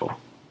to people.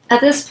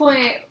 At this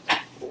point,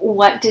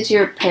 what did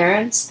your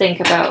parents think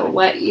about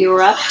what you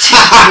were up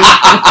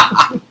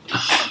to?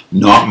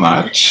 Not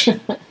much.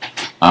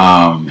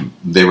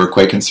 They were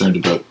quite concerned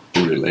about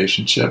the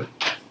relationship.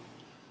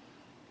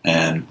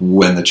 And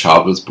when the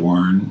child was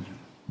born,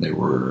 they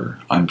were,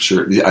 I'm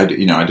sure, I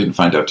didn't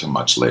find out till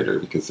much later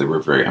because they were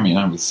very,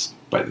 I was,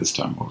 by this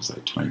time,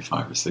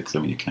 25 or 6?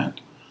 You can't,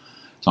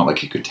 it's not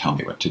like you could tell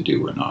me what to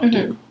do or not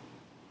do.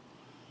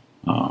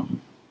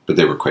 But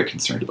they were quite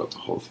concerned about the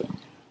whole thing.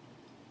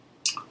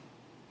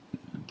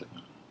 And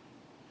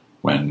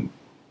when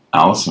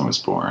Allison was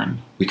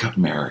born, we got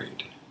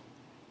married.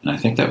 And I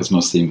think that was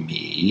mostly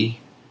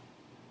me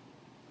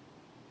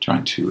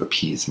trying to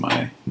appease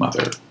my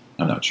mother.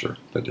 I'm not sure,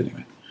 but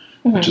anyway.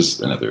 Which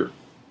is another,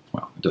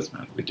 well, it doesn't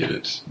matter. We did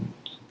it.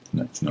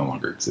 And it no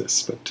longer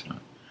exists. But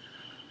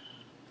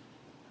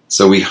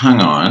so we hung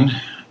on,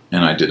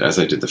 and I did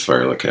the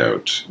Fire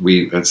Lookout.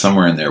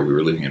 Somewhere in there, we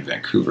were living in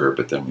Vancouver,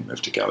 but then we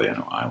moved to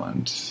Galiano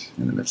Island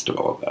in the midst of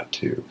all of that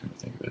too, kind of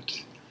think of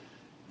it.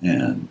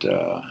 And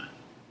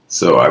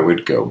so I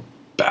would go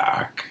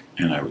back,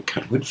 and I would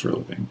cut wood for a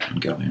living on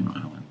Galiano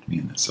Island, me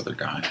and this other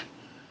guy.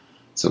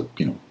 So,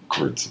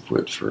 cords of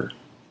wood for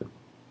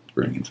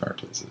burning in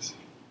fireplaces.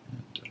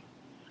 And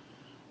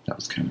that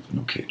was kind of an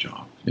okay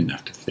job. I didn't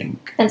have to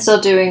think. And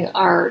still doing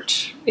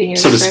art in your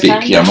so to speak,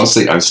 time? Yeah.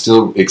 Mostly, I was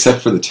still,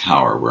 except for the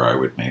tower where I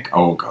would make.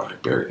 Oh God,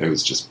 it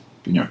was just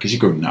because you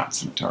go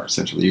nuts in a tower.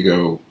 Essentially, you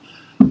go.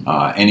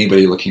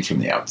 Anybody looking from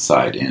the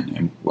outside in,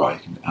 and you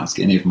can ask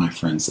any of my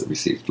friends that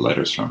received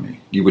letters from me.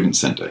 You wouldn't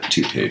send a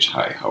 2-page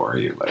 "Hi, how are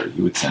you" letter.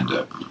 You would send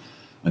a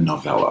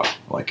novella.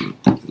 Like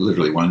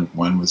literally,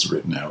 one was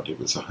written out. It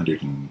was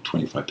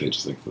 125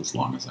 pages, like as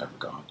long as I ever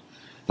got.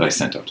 That I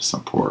sent out to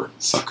some poor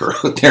sucker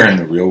out there in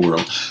the real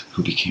world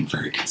who became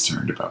very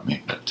concerned about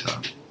me. But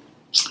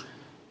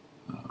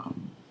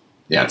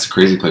yeah, it's a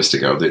crazy place to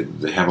go.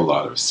 They have a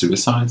lot of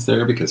suicides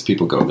there because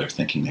people go there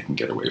thinking they can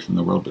get away from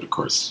the world, but of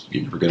course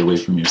you never get away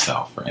from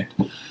yourself, right?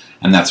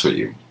 And that's where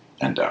you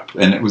end up.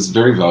 And it was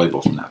very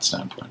valuable from that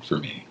standpoint for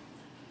me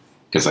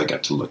because I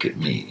got to look at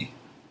me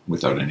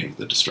without any of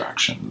the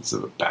distractions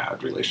of a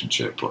bad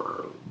relationship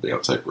or the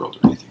outside world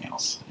or anything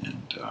else.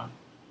 And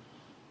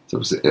so it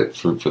was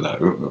for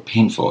that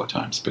painful at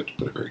times, but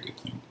a very good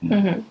thing.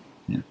 Yeah.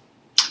 Yeah.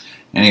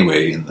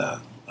 Anyway,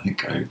 I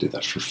think I did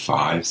that for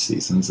 5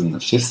 seasons. In the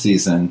 5th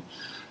season,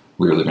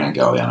 we were living on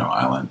Galiano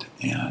Island,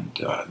 and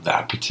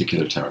that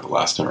particular tower, the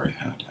last tower I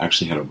had,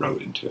 actually had a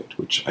road into it,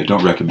 which I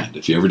don't recommend.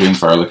 If you're ever doing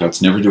fire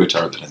lookouts, never do a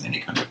tower that has any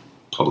kind of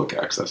public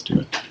access to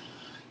it.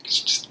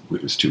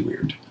 It was too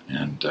weird.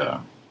 And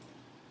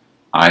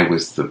I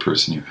was the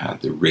person who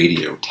had the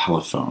radio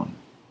telephone.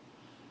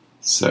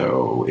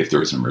 So if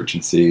there was an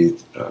emergency,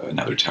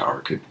 another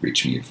tower could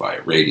reach me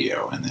via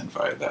radio, and then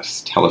via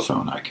this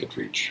telephone I could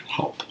reach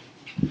help.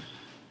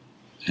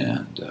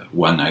 And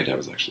one night I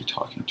was actually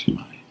talking to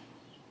my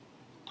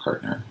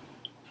partner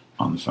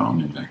on the phone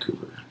in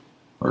Vancouver,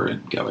 or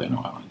in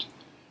Galiano Island.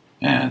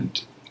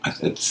 And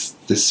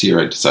this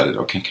year I decided,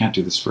 okay, I can't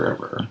do this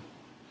forever.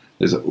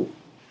 It's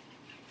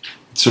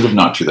sort of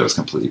not true that I was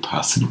completely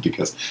positive,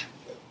 because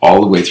all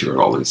the way through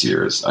all these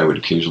years, I would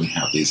occasionally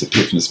have these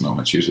epiphanous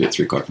moments, usually at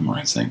 3 o'clock in the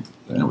morning, saying,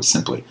 and it was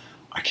simply,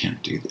 I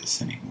can't do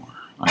this anymore.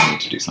 I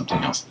need to do something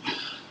else.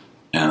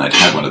 And I'd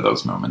had one of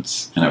those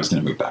moments, and I was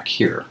going to move back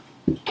here.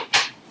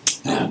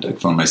 And I'd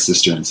phone my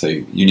sister and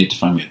say, you need to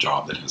find me a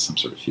job that has some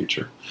sort of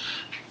future,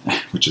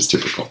 which is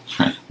typical,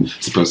 right?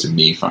 As opposed to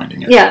me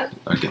finding it. Yeah.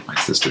 I'd get my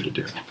sister to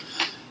do it.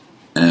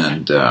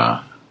 And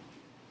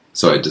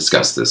so I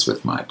discussed this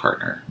with my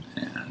partner,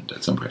 and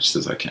at some point she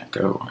says, I can't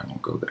go. I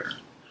won't go there.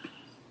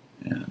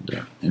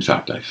 And in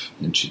fact,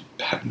 and she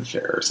had an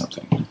affair or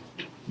something,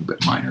 a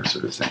bit minor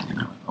sort of thing. And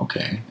I went,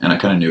 okay. And I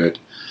kind of knew it.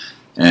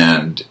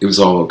 And it was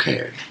all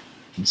okay.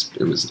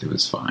 It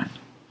was fine.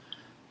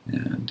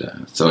 And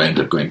so I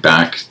ended up going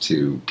back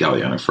to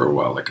Galiano for a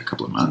while, like a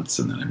couple of months,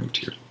 and then I moved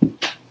here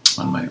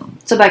on my own.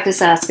 So back to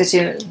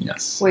Saskatoon.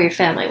 Yes. Where your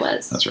family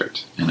was. That's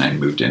right. And I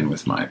moved in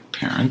with my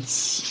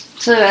parents.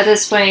 So at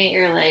this point,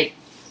 you're like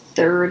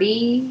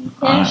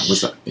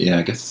 30-ish? Yeah,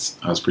 I guess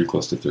I was pretty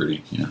close to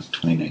 30. Yeah,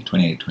 28,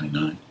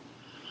 29.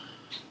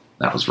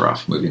 That was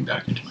rough, moving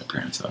back into my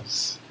parents'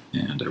 house.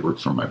 And I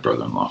worked for my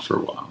brother-in-law for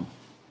a while.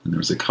 And there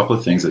was a couple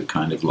of things that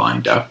kind of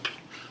lined up.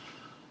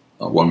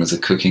 One was a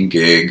cooking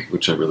gig,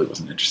 which I really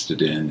wasn't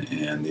interested in,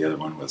 and the other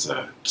one was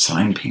a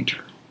sign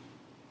painter,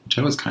 which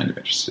I was kind of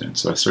interested in.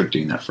 So I started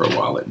doing that for a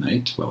while at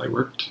night while I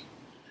worked.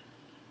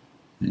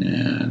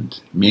 And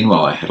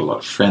meanwhile, I had a lot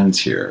of friends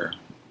here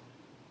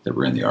that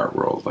were in the art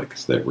world, like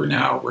that were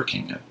now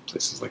working at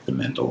places like the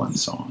Mendel and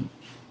so on.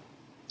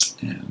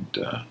 And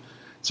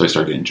so I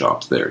started getting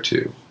jobs there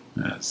too,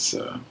 as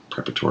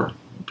preparator.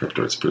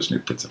 Preparator is a person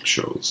who puts up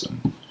shows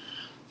and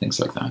things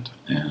like that.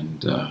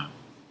 And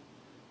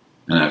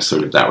I was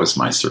sort of, that was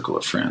my circle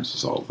of friends,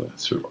 was all the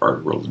sort of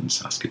art world in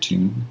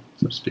Saskatoon,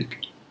 so to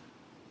speak,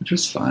 which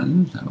was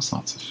fun. That was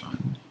lots of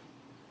fun.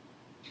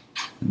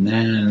 And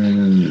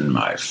then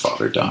my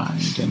father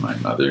died and my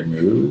mother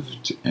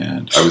moved,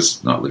 and I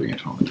was not living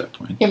at home at that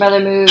point. Your mother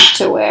moved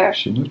to where?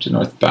 She moved to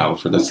North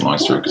Battleford. That's a long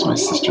story because my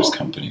sister's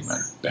company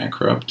went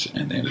bankrupt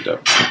and they ended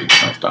up moving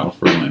to North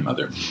Battleford. My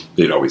mother,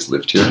 they'd always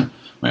lived here.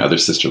 My other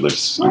sister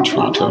lives in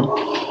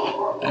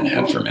Toronto and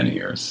had for many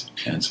years.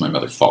 And so my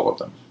mother followed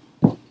them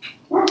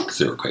because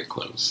they were quite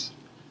close.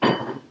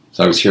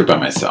 So I was here by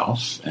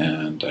myself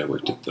and I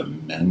worked at the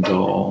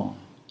Mendel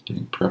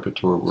doing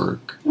preparator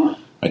work.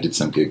 I did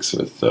some gigs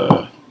with,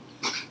 at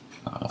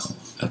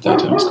that time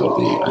it was called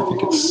I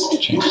think it's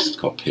changed, it's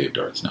called Paved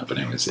Arts now, but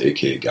anyway, it's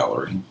AKA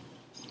Gallery,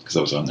 because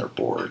I was on their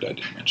board. I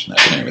didn't mention that,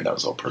 but anyway, that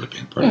was all part of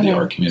being part of the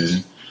art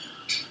community.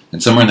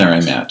 And somewhere in there I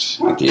met,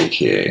 at the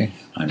AKA,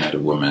 I met a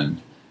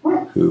woman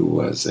who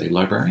was a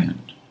librarian,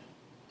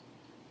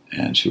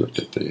 and she worked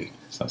at the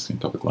Saskatoon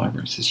Public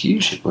Library. She says, "You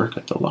should work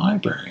at the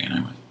library," and I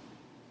went,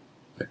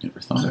 "I'd never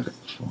thought of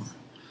it before."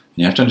 And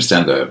you have to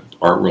understand the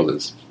art world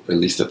is, at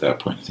least at that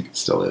point, I think it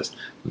still is,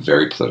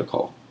 very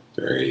political.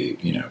 Very,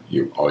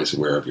 you're always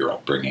aware of your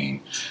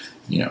upbringing,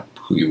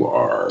 who you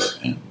are,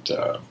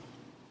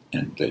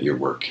 and that your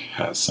work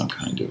has some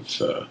kind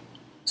of,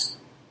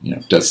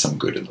 does some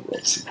good in the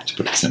world, to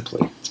put it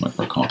simply. It's much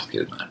more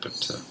complicated than that, but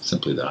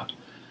simply that.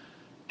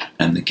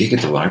 And the gig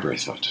at the library, I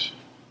thought,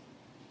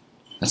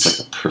 that's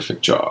like a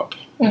perfect job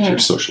if you're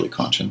socially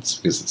conscious,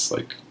 because it's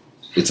like,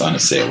 it's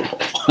unassailable.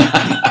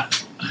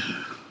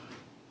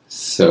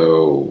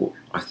 So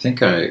I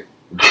think I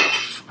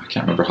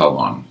can't remember how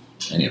long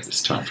any of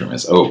this time frame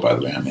is. Oh, by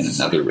the way, I'm in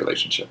another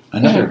relationship.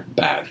 Another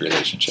bad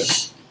relationship.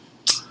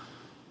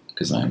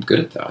 Because I'm good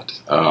at that.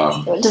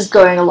 Just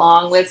going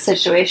along with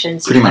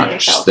situations. Pretty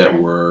much. That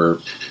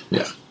were,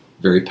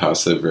 very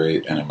passive,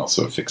 and I'm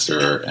also a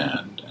fixer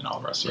and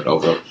all the rest of it.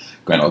 Although,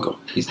 Gwen will go,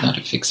 he's not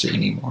a fixer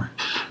anymore.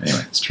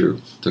 Anyway, it's true.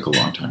 It took a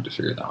long time to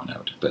figure that one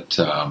out. But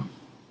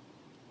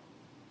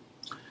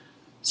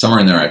somewhere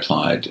in there I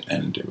applied,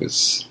 and it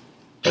was,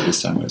 by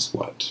this time it was,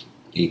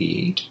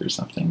 88 or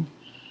something?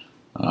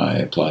 I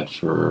applied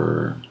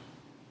for,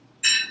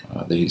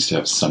 they used to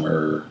have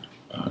Sunday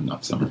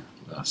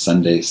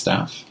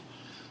staff.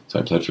 So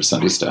I applied for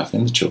Sunday staff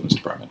in the children's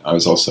department. I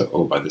was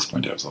also, by this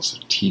point I was also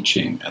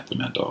teaching at the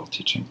Mendel,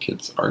 teaching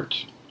kids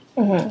art.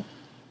 Mm-hmm.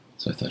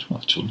 So I thought,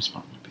 the children's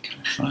department would be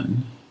kind of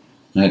fun.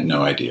 I had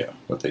no idea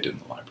what they did in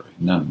the library.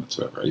 None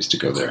whatsoever. I used to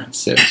go there and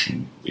sit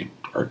and read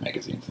art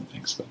magazines and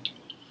things. But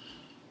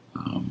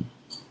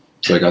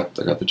so I got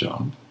the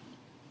job.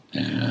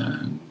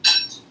 And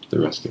the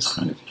rest is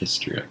kind of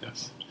history, I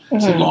guess.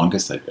 It's the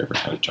longest I've ever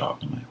had a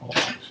job in my whole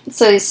life.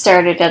 So you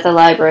started at the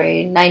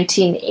library in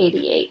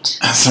 1988.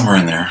 Somewhere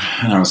in there.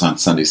 And I was on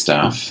Sunday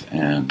staff,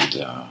 and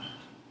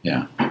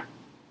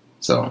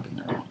so I've been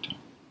there a long time.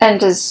 And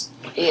just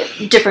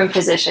different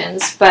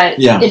positions, but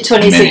in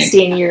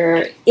 2016 many.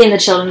 You're in the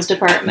children's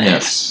department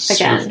again.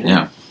 Sort of,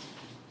 yeah.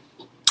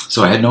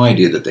 So I had no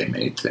idea that they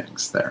made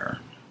things there.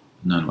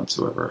 None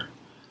whatsoever.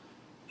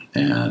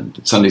 And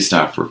Sunday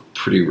staff were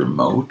pretty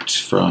remote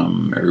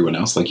from everyone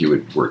else. Like, you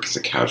would work as a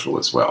casual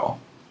as well.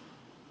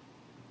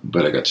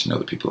 But I got to know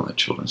the people in the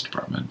children's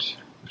department,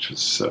 which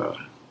was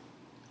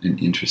an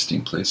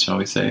interesting place, shall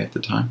we say, at the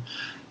time.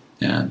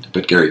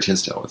 But Gary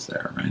Tisdale was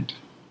there, right?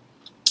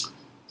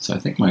 So I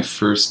think my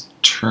first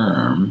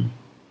term,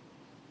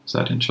 was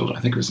that in children?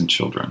 I think it was in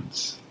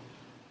children's.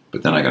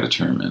 But then I got a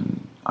term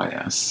in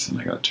IS, and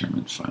I got a term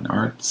in fine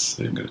arts.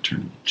 I got a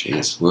term in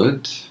J.S.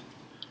 Wood.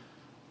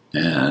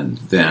 And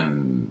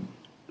then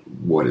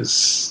what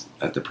is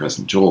at the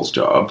present Joel's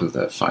job, of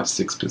that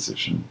 5-6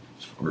 position,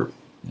 or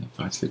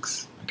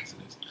 5-6, I guess it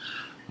is,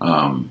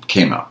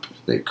 came up.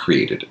 They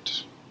created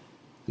it.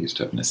 They used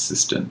to have an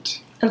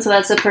assistant. And so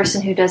that's the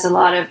person who does a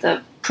lot of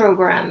the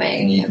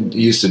programming.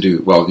 Used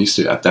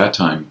to, at that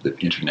time, the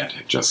internet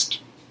had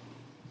just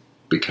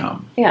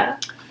become. Yeah.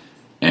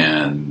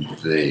 And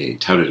they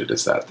touted it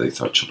as that. They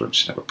thought children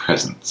should have a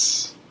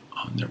presence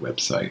on their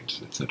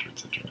website, etc.,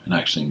 etc. And I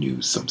actually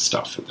knew some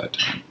stuff at that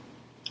time.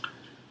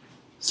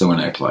 So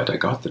when I applied, I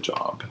got the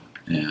job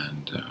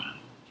and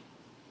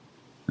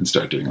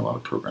started doing a lot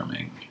of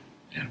programming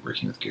and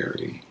working with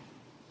Gary.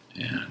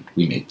 And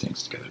we made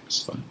things together. It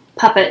was fun.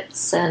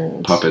 Puppets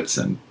and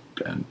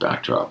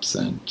backdrops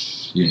and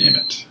you name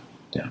it.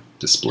 Yeah,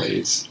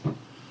 displays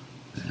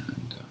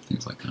and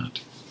things like that.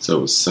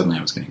 So suddenly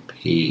I was getting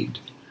paid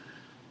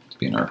to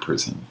be an art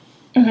person.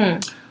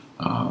 Mm-hmm.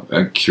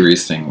 a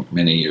curious thing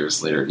many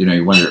years later.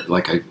 You wonder,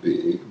 like,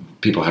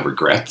 people have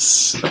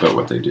regrets about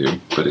what they do,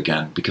 but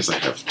again, because I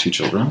have 2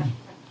 children,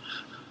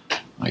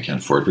 I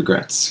can't afford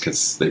regrets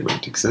because they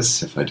wouldn't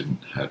exist if I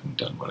hadn't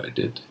done what I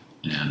did.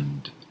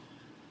 And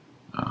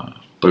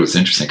but it was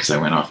interesting because I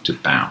went off to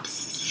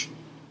Banff,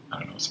 I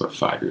don't know, it's about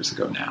 5 years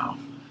ago now,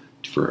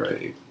 for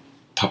a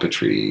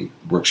puppetry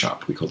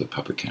workshop. We called it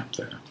Puppet Camp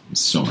there. It was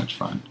so much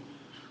fun.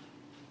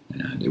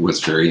 And it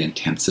was very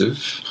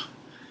intensive.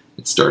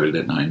 It started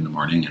at 9 in the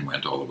morning and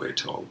went all the way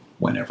till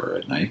whenever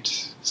at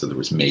night. So there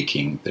was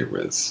making, there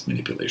was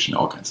manipulation,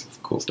 all kinds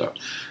of cool stuff.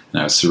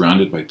 And I was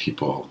surrounded by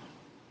people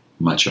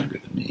much younger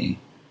than me,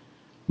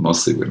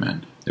 mostly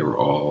women. They were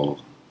all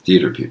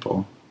theater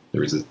people.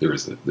 There was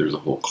a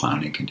whole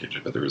clowning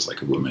contingent, but there was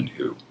like a woman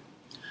who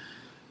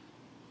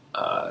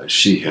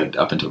she had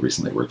up until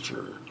recently worked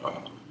for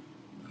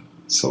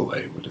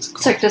Soleil. What is it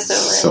called? Cirque du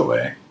Soleil.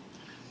 Soleil,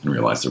 and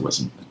realized there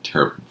wasn't a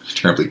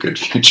terribly good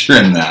future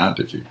in that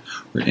if you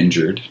were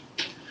injured.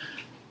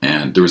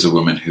 And there was a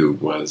woman who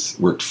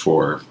worked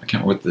for, I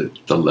can't remember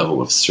what the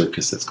level of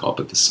circus it's called,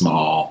 but the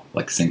small,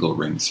 like, single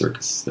ring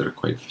circuses that are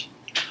quite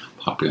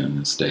popular in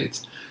the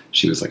States.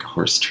 She was like a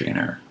horse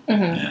trainer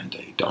and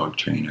a dog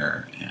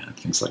trainer and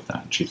things like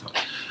that. And she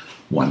thought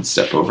one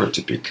step over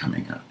to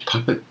becoming a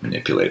puppet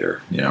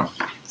manipulator,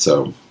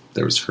 So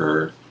there was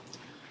her,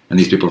 and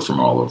these people from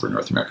all over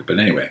North America. But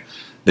anyway,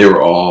 they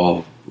were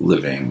all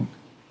living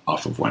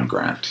off of one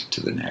grant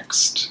to the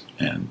next.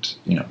 And,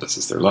 this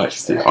is their life.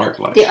 It's the art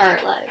life. The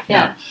art life,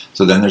 yeah.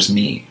 So then there's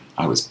me.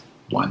 I was,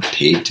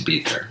 paid to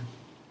be there.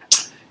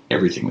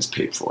 Everything was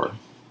paid for.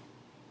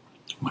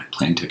 My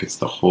plane tickets,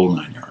 the whole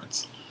 9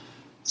 yards.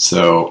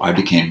 So I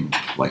became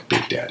like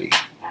Big Daddy.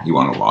 You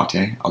want a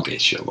latte? I'll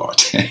get you a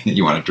latte.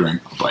 You want a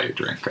drink? I'll buy you a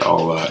drink.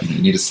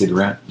 You need a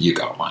cigarette? You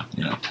got one,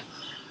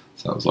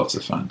 So it was lots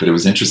of fun. But it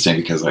was interesting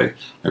because I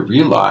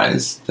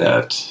realized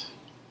that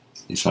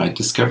if I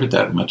discovered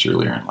that much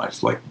earlier in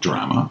life, like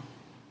drama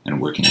and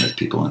working with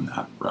people in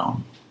that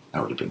realm,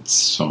 that would have been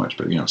so much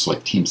better. It's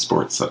like team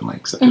sports suddenly,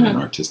 except in an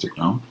artistic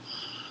realm,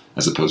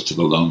 as opposed to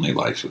the lonely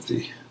life of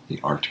the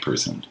art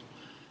person.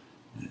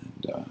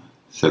 And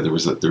so there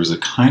was a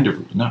kind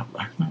of,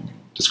 I don't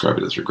describe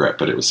it as regret,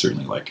 but it was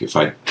certainly like if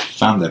I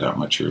found that out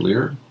much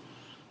earlier,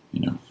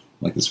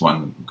 like this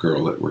one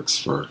girl that works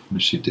for, what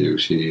does she do?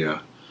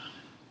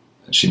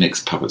 She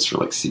makes puppets for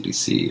like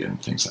CBC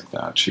and things like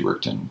that. She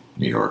worked in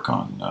New York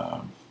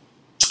on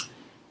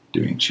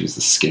she was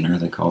the Skinner,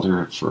 they called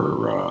her,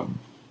 for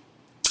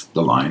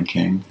The Lion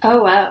King.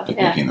 Oh, wow. Like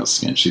making those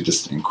skins. She's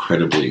just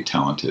incredibly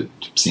talented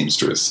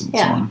seamstress and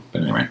so on.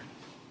 But anyway,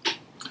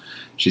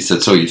 she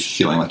said, so are you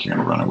feeling like you're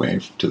going to run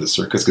away to the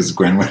circus? Because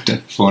Gwen went to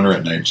phone her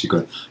at night and she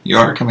goes, you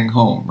are coming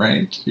home,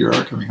 right? You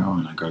are coming home.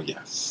 And I go,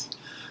 yes.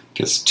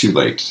 Because too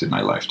late in my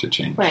life to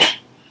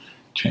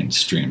change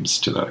streams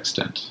to that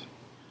extent.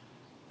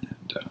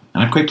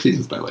 And I'm quite pleased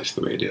with my life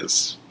the way it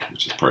is,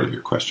 which is part of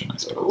your question, I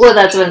suppose. Well,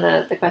 that's one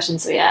of the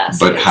questions we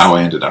asked. But how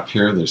I ended up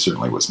here, there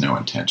certainly was no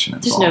intention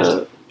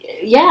involved.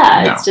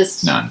 It's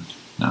just... None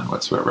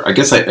whatsoever. I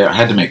guess I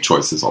had to make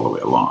choices all the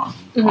way along,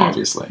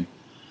 obviously.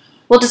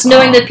 Well, just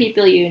knowing the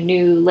people you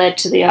knew led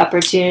to the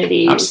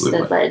opportunities absolutely.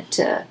 That led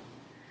to...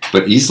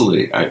 But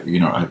easily,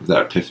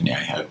 that epiphany I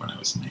had when I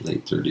was in my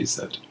late 30s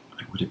that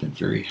I would have been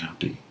very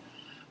happy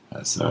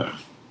as a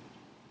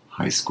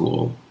high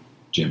school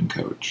gym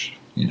coach,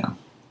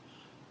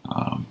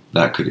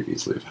 that could have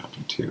easily have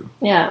happened too.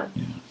 Yeah.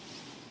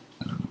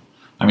 I don't know.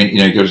 I mean,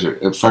 you go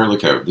to Fire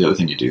Lookout, the other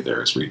thing you do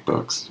there is read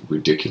books,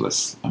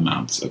 ridiculous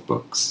amounts of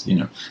books,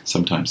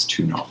 sometimes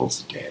 2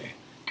 novels a day,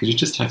 because you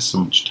just have so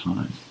much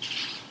time.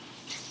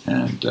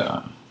 And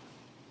the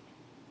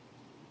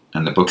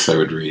books I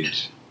would read,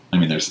 I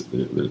mean, there's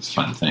a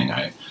fun thing.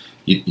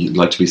 You'd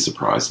like to be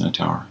surprised in a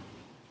tower.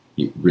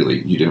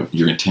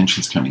 Your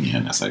intentions coming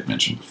in, as I've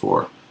mentioned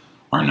before,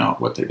 are not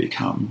what they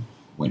become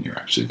when you're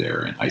actually there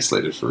and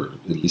isolated for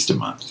at least a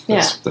month.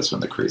 That's when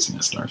the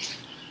craziness starts.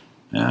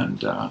 And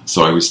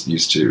so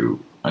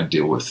I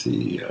deal with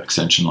the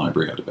Extension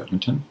Library out of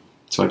Edmonton.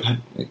 So I've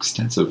had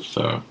extensive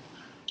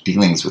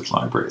dealings with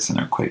libraries, and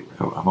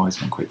I've always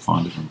been quite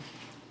fond of them.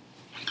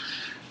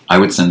 I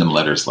would send them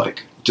letters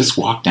like, just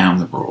walk down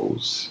the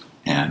rows,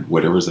 and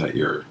whatever's at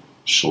your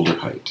shoulder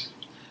height,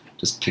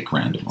 just pick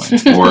randomly.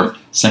 Or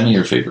send me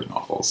your favorite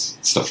novels,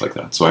 stuff like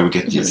that. So I would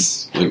get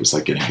these, it was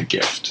like getting a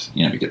gift.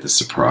 You get this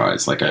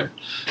surprise. Like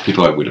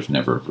people I would have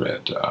never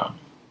read,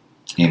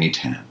 Amy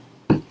Tan.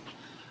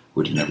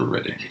 Would have never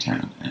read Amy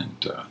Tan.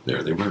 And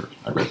there they were.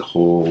 I read the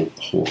whole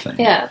thing.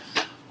 Yeah.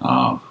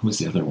 Who was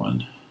the other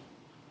one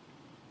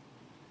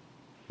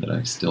that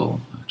I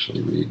still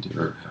actually read,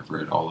 or have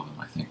read all of them,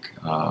 I think.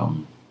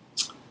 And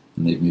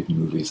they've made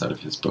movies out of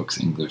his books,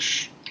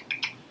 English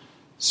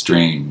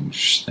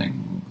Strange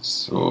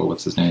Things. Oh,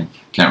 what's his name?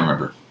 Can't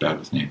remember. Bad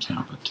with names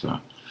now.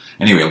 But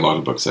anyway, a lot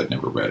of books I'd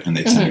never read. And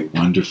they'd send me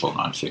wonderful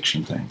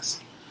nonfiction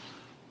things.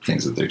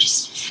 things that they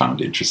just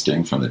found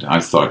interesting from the. I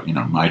thought,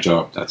 my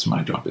job. That's what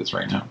my job is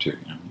right now too.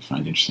 You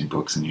find interesting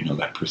books, and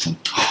that person.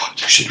 Oh,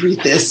 you should read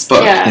this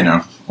book.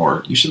 Yeah.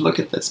 Or you should look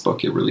at this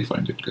book. You'll really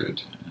find it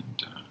good.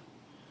 And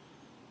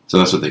so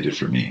that's what they did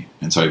for me.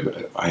 And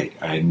so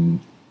I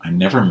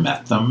never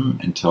met them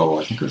until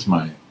I think it was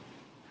my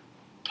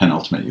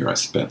penultimate year. I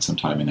spent some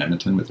time in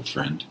Edmonton with a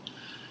friend,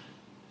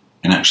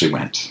 and actually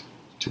went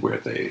to where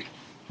they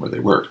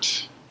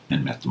worked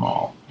and met them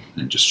all.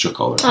 And just shook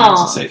all their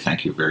hands and say,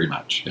 thank you very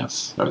much.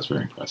 Yes, I was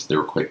very impressed. They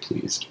were quite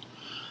pleased.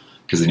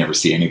 Because they never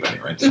see anybody,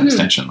 right? It's an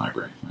extension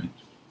library, right?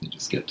 They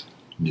just get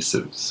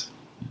missives.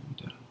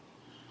 And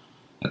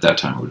at that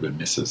time, it would have been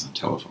missives and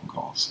telephone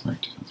calls,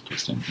 right? As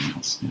opposed to anything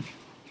else. Yeah.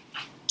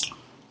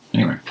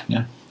 Anyway,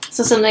 yeah.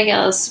 So something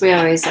else we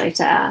always like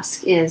to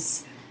ask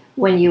is,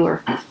 when you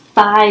were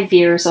 5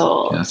 years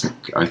old. Yeah,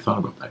 I thought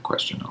about that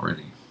question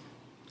already.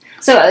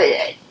 So,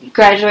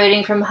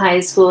 graduating from high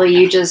school,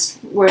 you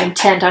just were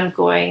intent on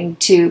going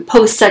to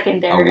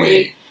post-secondary.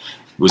 Away. It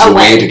was a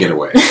way to get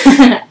away.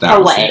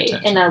 Away,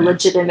 in a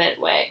legitimate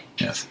way.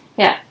 Yes.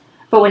 Yeah.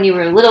 But when you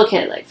were a little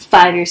kid, like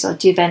 5 years old,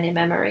 do you have any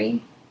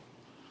memory?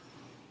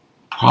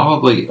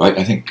 Probably.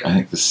 I think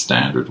the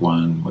standard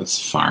one was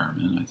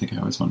fireman. I think I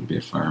always wanted to be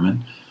a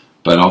fireman.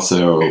 But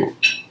also,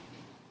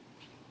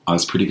 I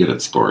was pretty good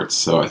at sports,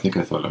 so I think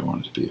I thought I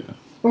wanted to be a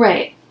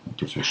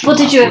professional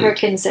did you athlete. ever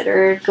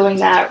consider going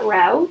that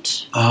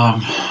route?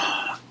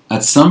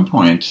 At some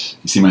point,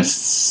 you see, my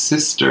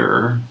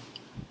sister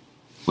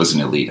was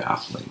an elite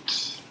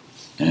athlete,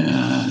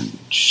 and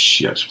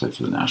she actually played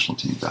for the national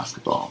team,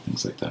 basketball,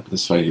 things like that. But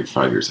this 5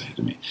 years ahead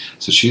of me.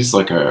 So she's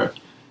like part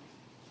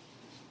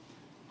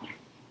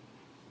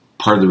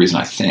of the reason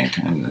I think,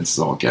 and this is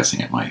all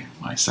guessing at my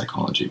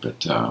psychology,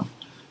 but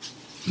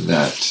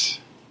that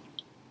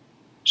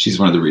she's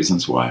one of the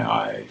reasons why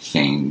I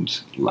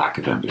feigned lack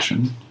of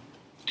ambition.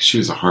 She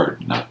was a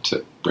hard nut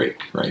to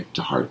break, right?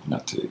 A hard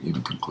nut to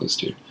even come close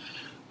to,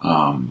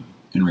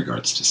 in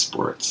regards to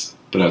sports.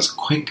 But I was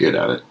quite good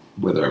at it.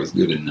 Whether I was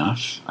good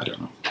enough, I don't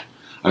know.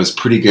 I was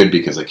pretty good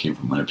because I came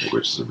from Winnipeg,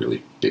 which is a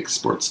really big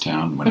sports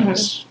town, when I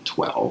was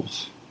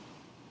 12.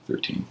 I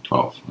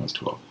was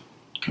 12,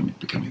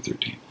 becoming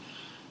 13.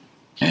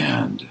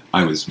 And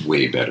I was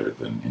way better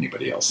than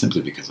anybody else,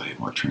 simply because I had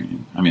more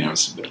training. I mean,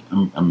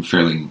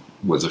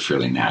 was a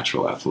fairly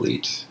natural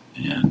athlete,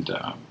 and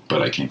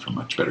but I came from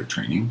much better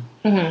training,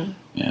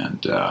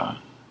 and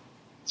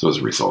so as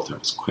a result, I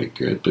was quite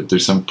good. But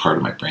there's some part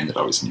of my brain that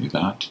always knew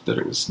that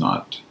it was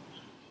not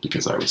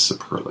because I was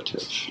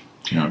superlative.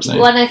 You know what I'm saying?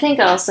 Well, and I think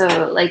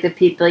also, like, the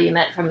people you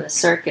met from the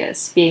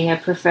circus, being a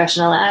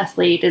professional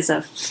athlete is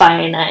a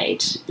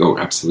finite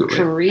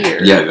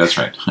career. Yeah, that's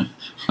right.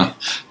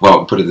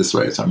 Well, put it this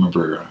way. So I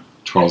remember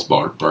Charles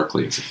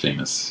Barkley is a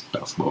famous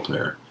basketball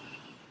player.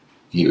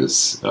 He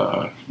was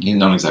he's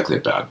not exactly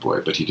a bad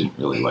boy, but he didn't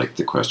really like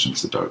the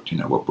questions about,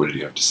 what did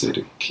he have to say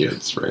to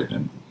kids, right?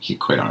 And he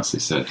quite honestly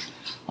said,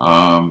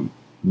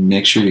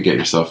 make sure you get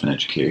yourself an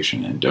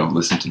education and don't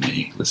listen to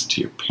me, listen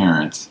to your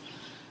parents,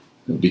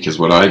 because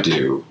what I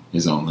do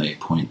is only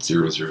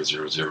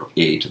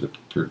 0.00008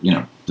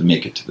 to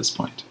make it to this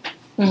point.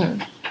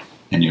 And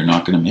you're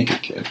not going to make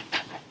it, kid.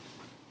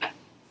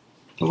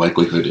 The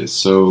likelihood is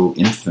so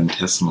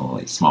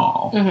infinitesimally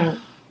small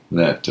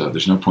that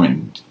there's no point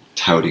in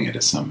touting it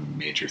as some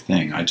major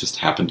thing. I just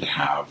happen to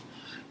have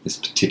this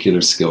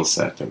particular skill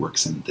set that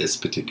works in this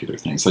particular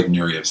thing. It's like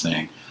Nureyev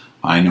saying,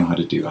 I know how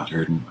to do I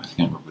can't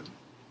remember with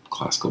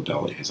classical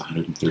ballet, has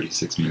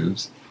 136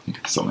 moves. I think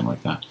it's something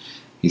like that.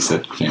 He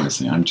said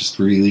famously, I'm just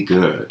really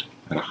good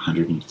at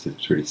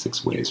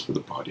 136 ways for the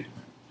body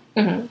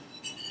to move.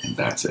 And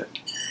that's it.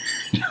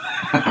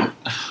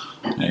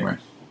 Anyway,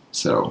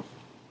 so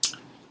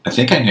I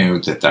think I knew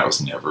that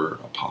was never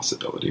a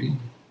possibility,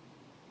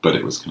 but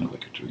it was kind of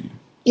like a dream.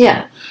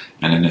 Yeah.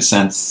 And in a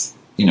sense,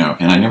 and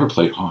I never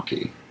played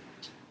hockey,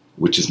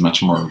 which is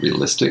much more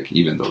realistic,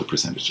 even though the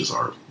percentages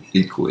are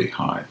equally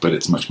high, but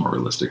it's much more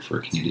realistic for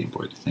a Canadian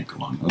boy to think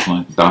along those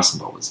lines.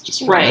 Basketball was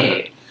just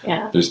right.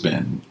 Yeah. There's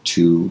been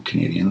 2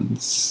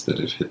 Canadians that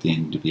have hit the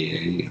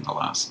NBA in the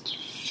last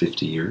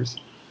 50 years.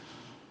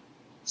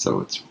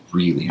 So it's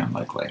really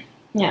unlikely.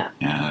 Yeah.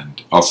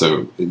 And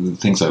also, the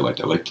things I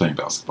liked playing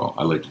basketball.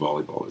 I liked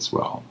volleyball as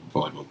well.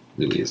 Volleyball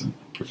really isn't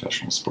a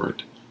professional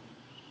sport.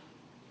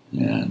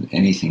 And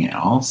anything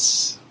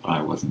else,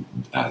 I wasn't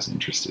as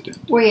interested in.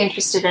 Were you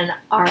interested in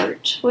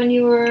art when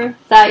you were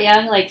that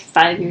young, like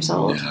 5 years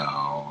old?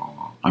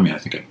 No. I mean, I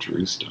think I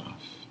drew stuff.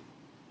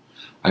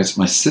 My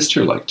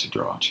sister liked to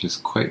draw. She was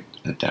quite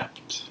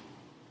adept,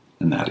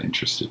 and that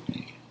interested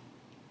me.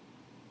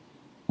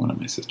 One of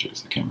my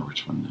sisters. I can't remember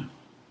which one now,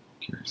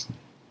 curiously.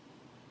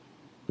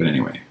 But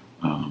anyway,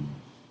 no.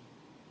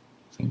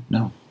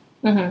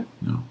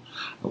 No.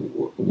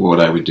 What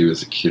I would do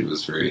as a kid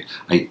was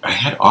I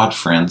had odd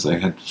friends. I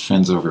had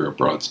friends over a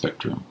broad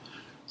spectrum.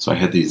 So I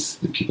had the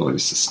people I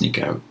used to sneak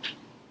out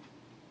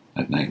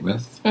at night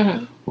with.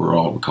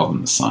 We called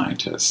them the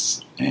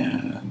scientists.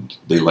 And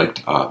they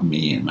liked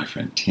me and my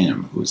friend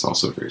Tim, who was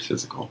also very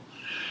physical.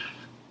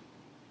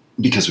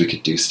 because we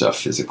could do stuff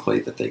physically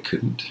that they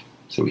couldn't.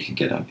 So we could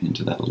get up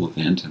into that little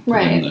vent and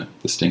put in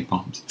the stink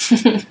bombs.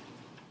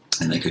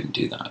 And they couldn't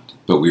do that.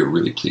 But we were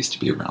really pleased to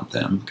be around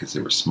them because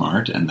they were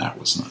smart, and that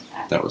was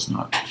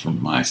not,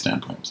 from my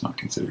standpoint, was not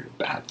considered a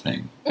bad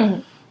thing,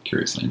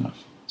 curiously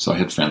enough. So I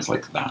had friends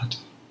like that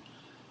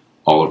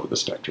all over the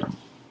spectrum.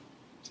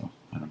 So,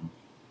 I don't know.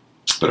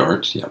 But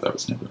art, that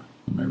was never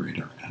on my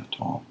radar at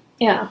all.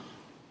 Yeah.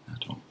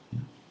 At all,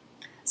 yeah.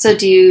 So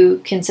do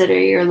you consider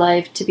your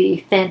life to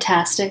be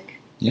fantastic?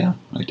 Yeah,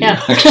 I do,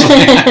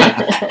 actually.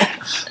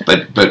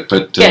 but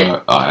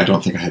I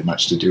don't think I had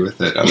much to do with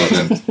it other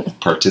than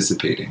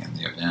participating in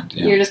the event.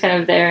 Yeah. You're just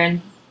kind of there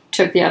and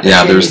took the opportunity.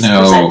 Yeah, there's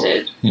no,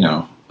 presented.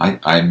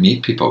 I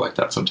meet people like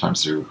that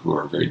sometimes who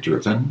are very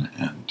driven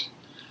and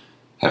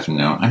have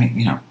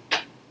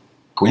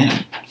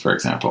Gwen, for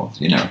example,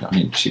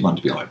 she wanted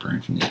to be a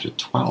librarian from the age of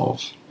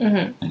 12,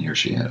 and here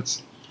she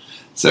is.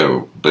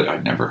 So, but I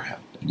never had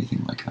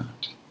anything like that.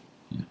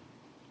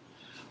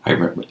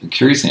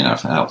 Curiously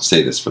enough, and I'll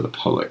say this for the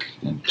public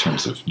in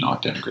terms of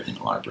not denigrating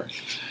the library,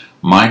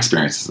 my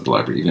experiences at the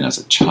library, even as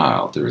a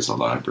child, there was a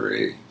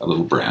library, a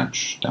little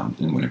branch down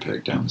in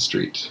Winnipeg down the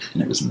street,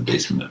 and it was in the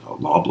basement of a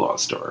Loblaw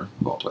store,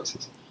 of all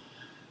places.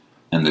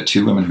 And the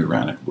two women who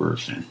ran it were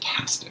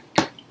fantastic.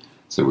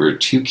 So we were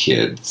two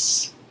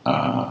kids,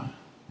 I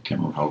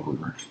can't remember how old we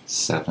were,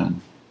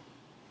 7,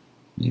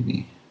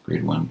 maybe,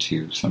 grade 1,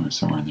 2,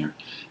 somewhere in there.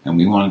 And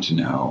we wanted to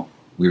know,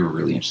 we were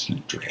really interested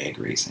in drag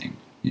racing,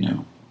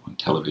 on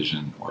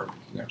television, or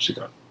we actually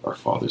got our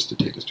fathers to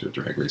take us to a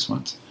drag race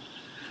once.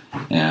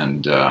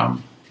 And I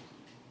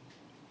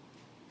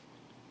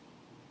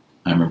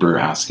remember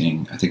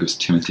asking, I think it was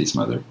Timothy's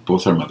mother,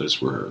 both our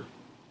mothers were,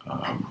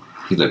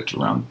 he lived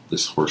around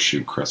this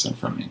horseshoe crescent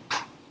from me.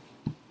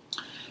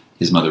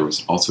 His mother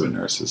was also a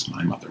nurse, as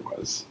my mother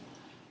was.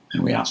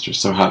 And we asked her,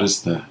 so how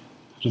does the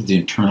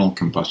internal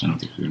combustion, I don't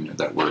think we knew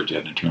that word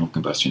yet, internal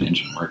combustion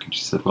engine work? And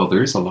she said, well,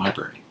 there is a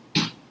library.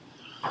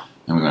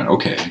 And we went,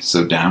 okay.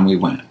 So down we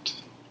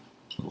went,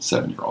 little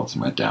 7-year-olds,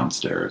 and went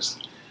downstairs.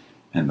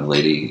 And the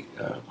lady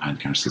behind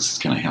the counter says,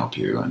 can I help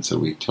you? And so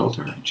we told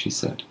her, and she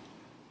said,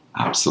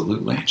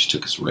 absolutely. And she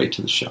took us right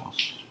to the shelf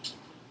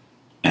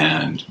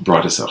and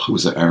brought us out.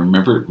 I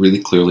remember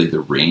really clearly the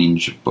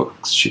range of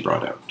books she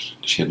brought out.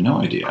 She had no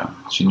idea.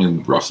 She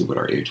knew roughly what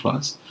our age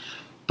was.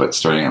 But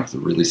starting out with a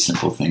really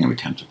simple thing, and we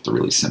kind of took the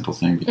really simple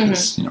thing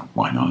because,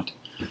 why not?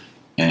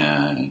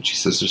 And she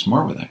says, there's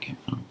more where that came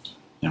from.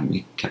 And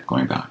we kept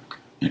going back.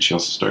 And she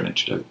also started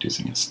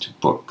introducing us to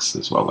books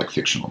as well, like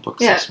fictional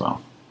books as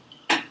well.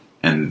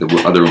 And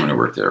the other woman who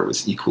worked there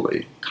was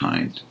equally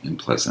kind and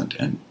pleasant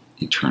and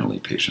eternally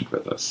patient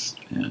with us.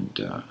 And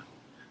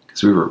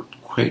because we were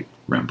quite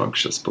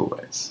rambunctious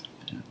boys,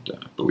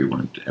 but we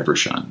weren't ever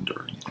shunned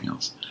or anything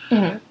else.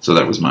 So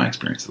that was my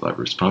experience at the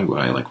library. It's probably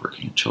why I like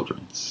working in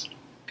children's,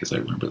 because I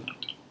remember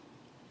that.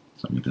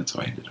 So maybe that's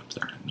how I ended up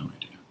there. I had no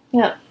idea.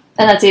 Yeah,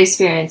 and that's the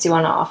experience you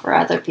want to offer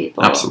other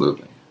people.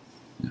 Absolutely. Yeah.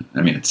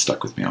 I mean, it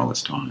stuck with me all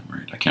this time,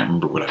 right? I can't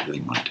remember what I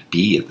really wanted to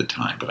be at the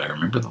time, but I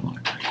remember the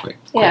library quite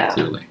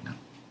clearly. Yeah.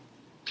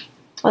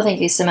 Well, thank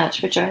you so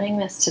much for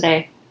joining us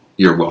today.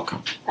 You're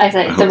welcome. I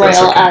said the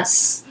royal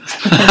us.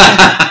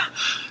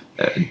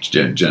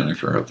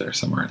 Jennifer out there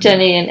somewhere.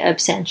 Jenny and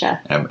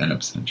absentia. And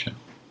absentia.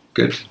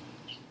 Good.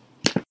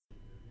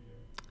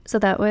 So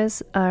that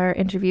was our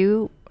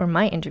interview, or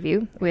my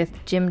interview,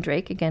 with Jim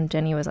Drake. Again,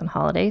 Jenny was on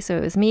holiday, so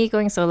it was me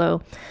going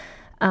solo.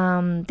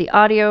 The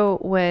audio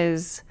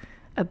was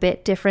a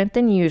bit different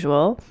than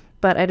usual,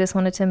 but I just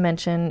wanted to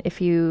mention, if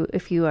you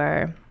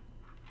are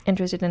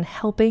interested in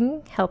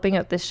helping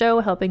out the show,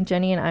 helping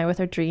Jenny and I with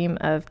our dream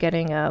of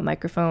getting a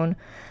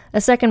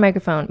second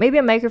microphone, maybe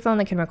a microphone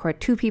that can record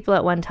 2 people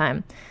at one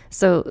time,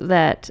 so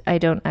that I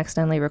don't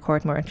accidentally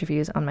record more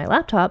interviews on my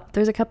laptop,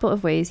 there's a couple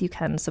of ways you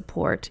can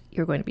support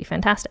You're Going to Be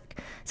Fantastic.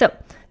 So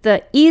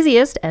the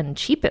easiest and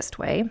cheapest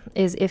way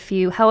is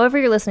however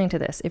you're listening to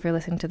this, if you're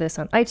listening to this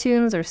on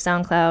iTunes or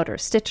SoundCloud or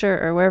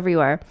Stitcher or wherever you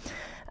are,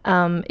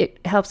 it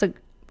helps a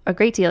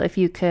great deal if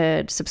you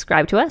could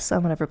subscribe to us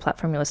on whatever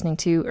platform you're listening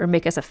to, or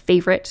make us a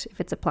favorite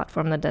if it's a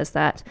platform that does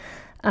that.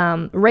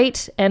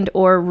 Rate and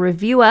or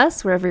review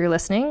us wherever you're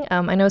listening.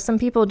 I know some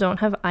people don't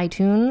have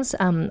iTunes.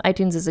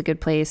 iTunes is a good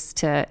place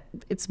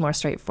it's more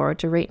straightforward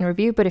to rate and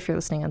review, but if you're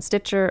listening on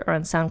Stitcher or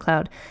on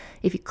SoundCloud,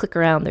 if you click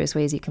around, there's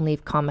ways you can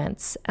leave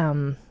comments.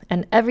 And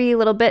every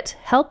little bit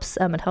helps.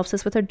 It helps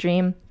us with our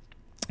dream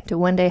to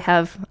one day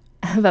have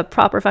a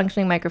proper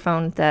functioning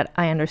microphone that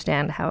I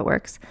understand how it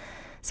works,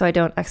 so I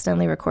don't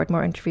accidentally record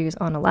more interviews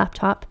on a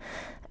laptop.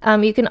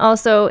 You can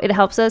also, it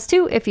helps us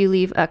too if you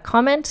leave a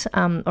comment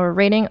or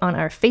rating on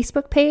our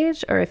Facebook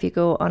page, or if you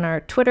go on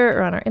our Twitter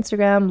or on our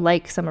Instagram,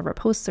 like some of our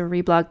posts or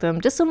reblog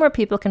them, just so more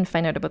people can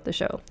find out about the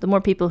show. The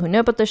more people who know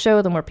about the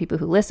show, the more people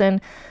who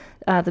listen,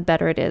 the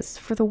better it is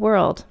for the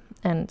world,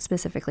 and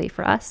specifically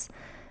for us.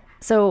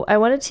 So I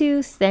wanted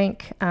to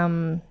thank,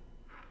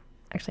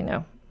 actually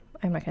no,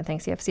 I'm not going to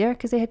thank CFCR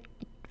because they had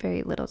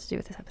very little to do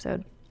with this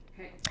episode.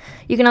 Okay.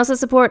 You can also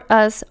support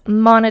us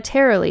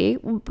monetarily,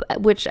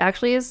 which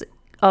actually is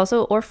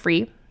also or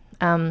free.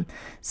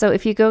 So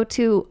if you go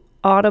to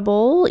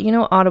Audible,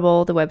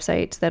 Audible, the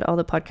website that all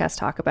the podcasts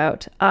talk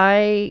about,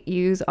 I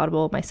use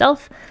Audible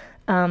myself.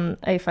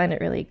 I find it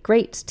really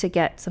great to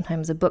get,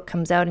 sometimes a book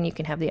comes out and you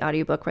can have the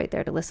audiobook right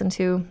there to listen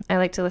to. I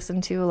like to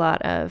listen to a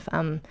lot of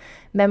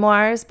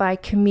memoirs by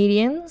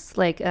comedians,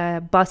 like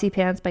Bossy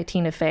Pants by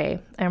Tina Fey.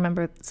 I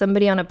remember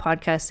somebody on a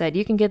podcast said,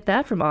 you can get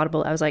that from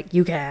Audible. I was like,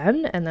 you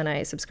can? And then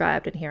I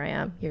subscribed, and here I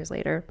am years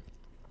later.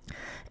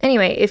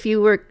 Anyway, if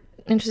you were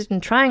interested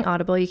in trying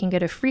Audible, you can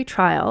get a free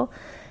trial.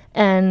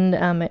 And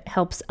it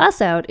helps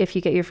us out if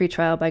you get your free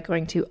trial by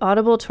going to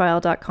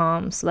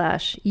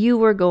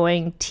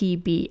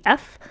audibletrial.com/youweregoingtbf.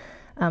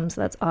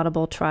 So that's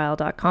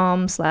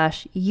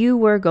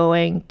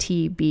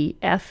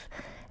audibletrial.com/youweregoingtbf.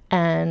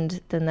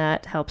 And then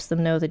that helps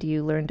them know that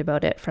you learned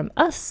about it from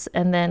us.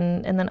 And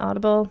then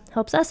Audible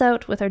helps us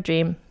out with our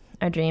dream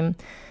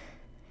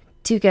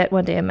to get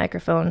one day a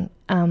microphone.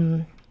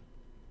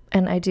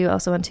 And I do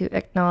also want to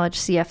acknowledge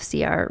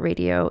CFCR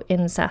Radio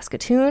in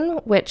Saskatoon,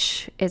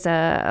 which is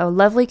a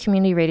lovely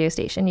community radio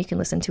station. You can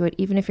listen to it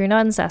even if you're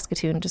not in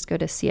Saskatoon. Just go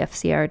to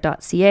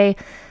cfcr.ca.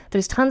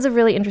 There's tons of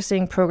really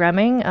interesting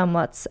programming,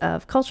 lots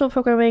of cultural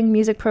programming,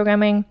 music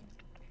programming,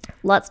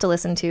 lots to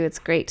listen to. It's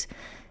great.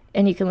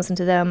 And you can listen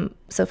to them.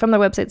 So from their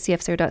website,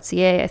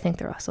 cfcr.ca, I think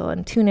they're also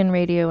on TuneIn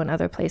Radio and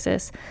other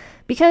places.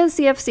 Because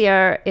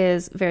CFCR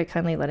is very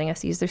kindly letting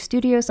us use their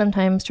studio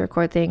sometimes to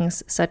record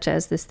things, such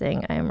as this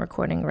thing I am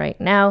recording right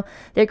now.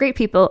 They're great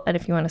people, and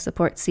if you want to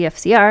support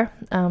CFCR,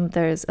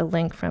 there's a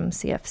link from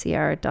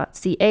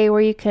cfcr.ca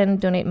where you can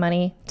donate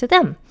money to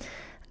them.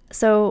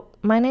 So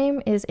my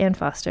name is Anne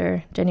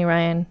Foster. Jenny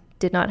Ryan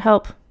did not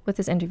help with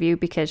this interview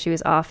because she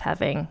was off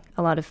having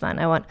a lot of fun.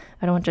 I don't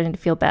want Jenny to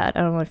feel bad.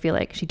 I don't want to feel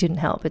like she didn't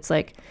help. It's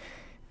like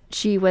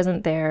she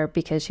wasn't there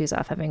because she was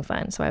off having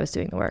fun, so I was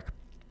doing the work.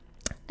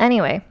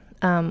 Anyway,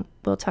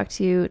 we'll talk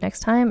to you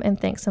next time,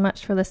 and thanks so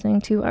much for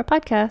listening to our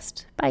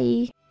podcast.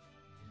 Bye.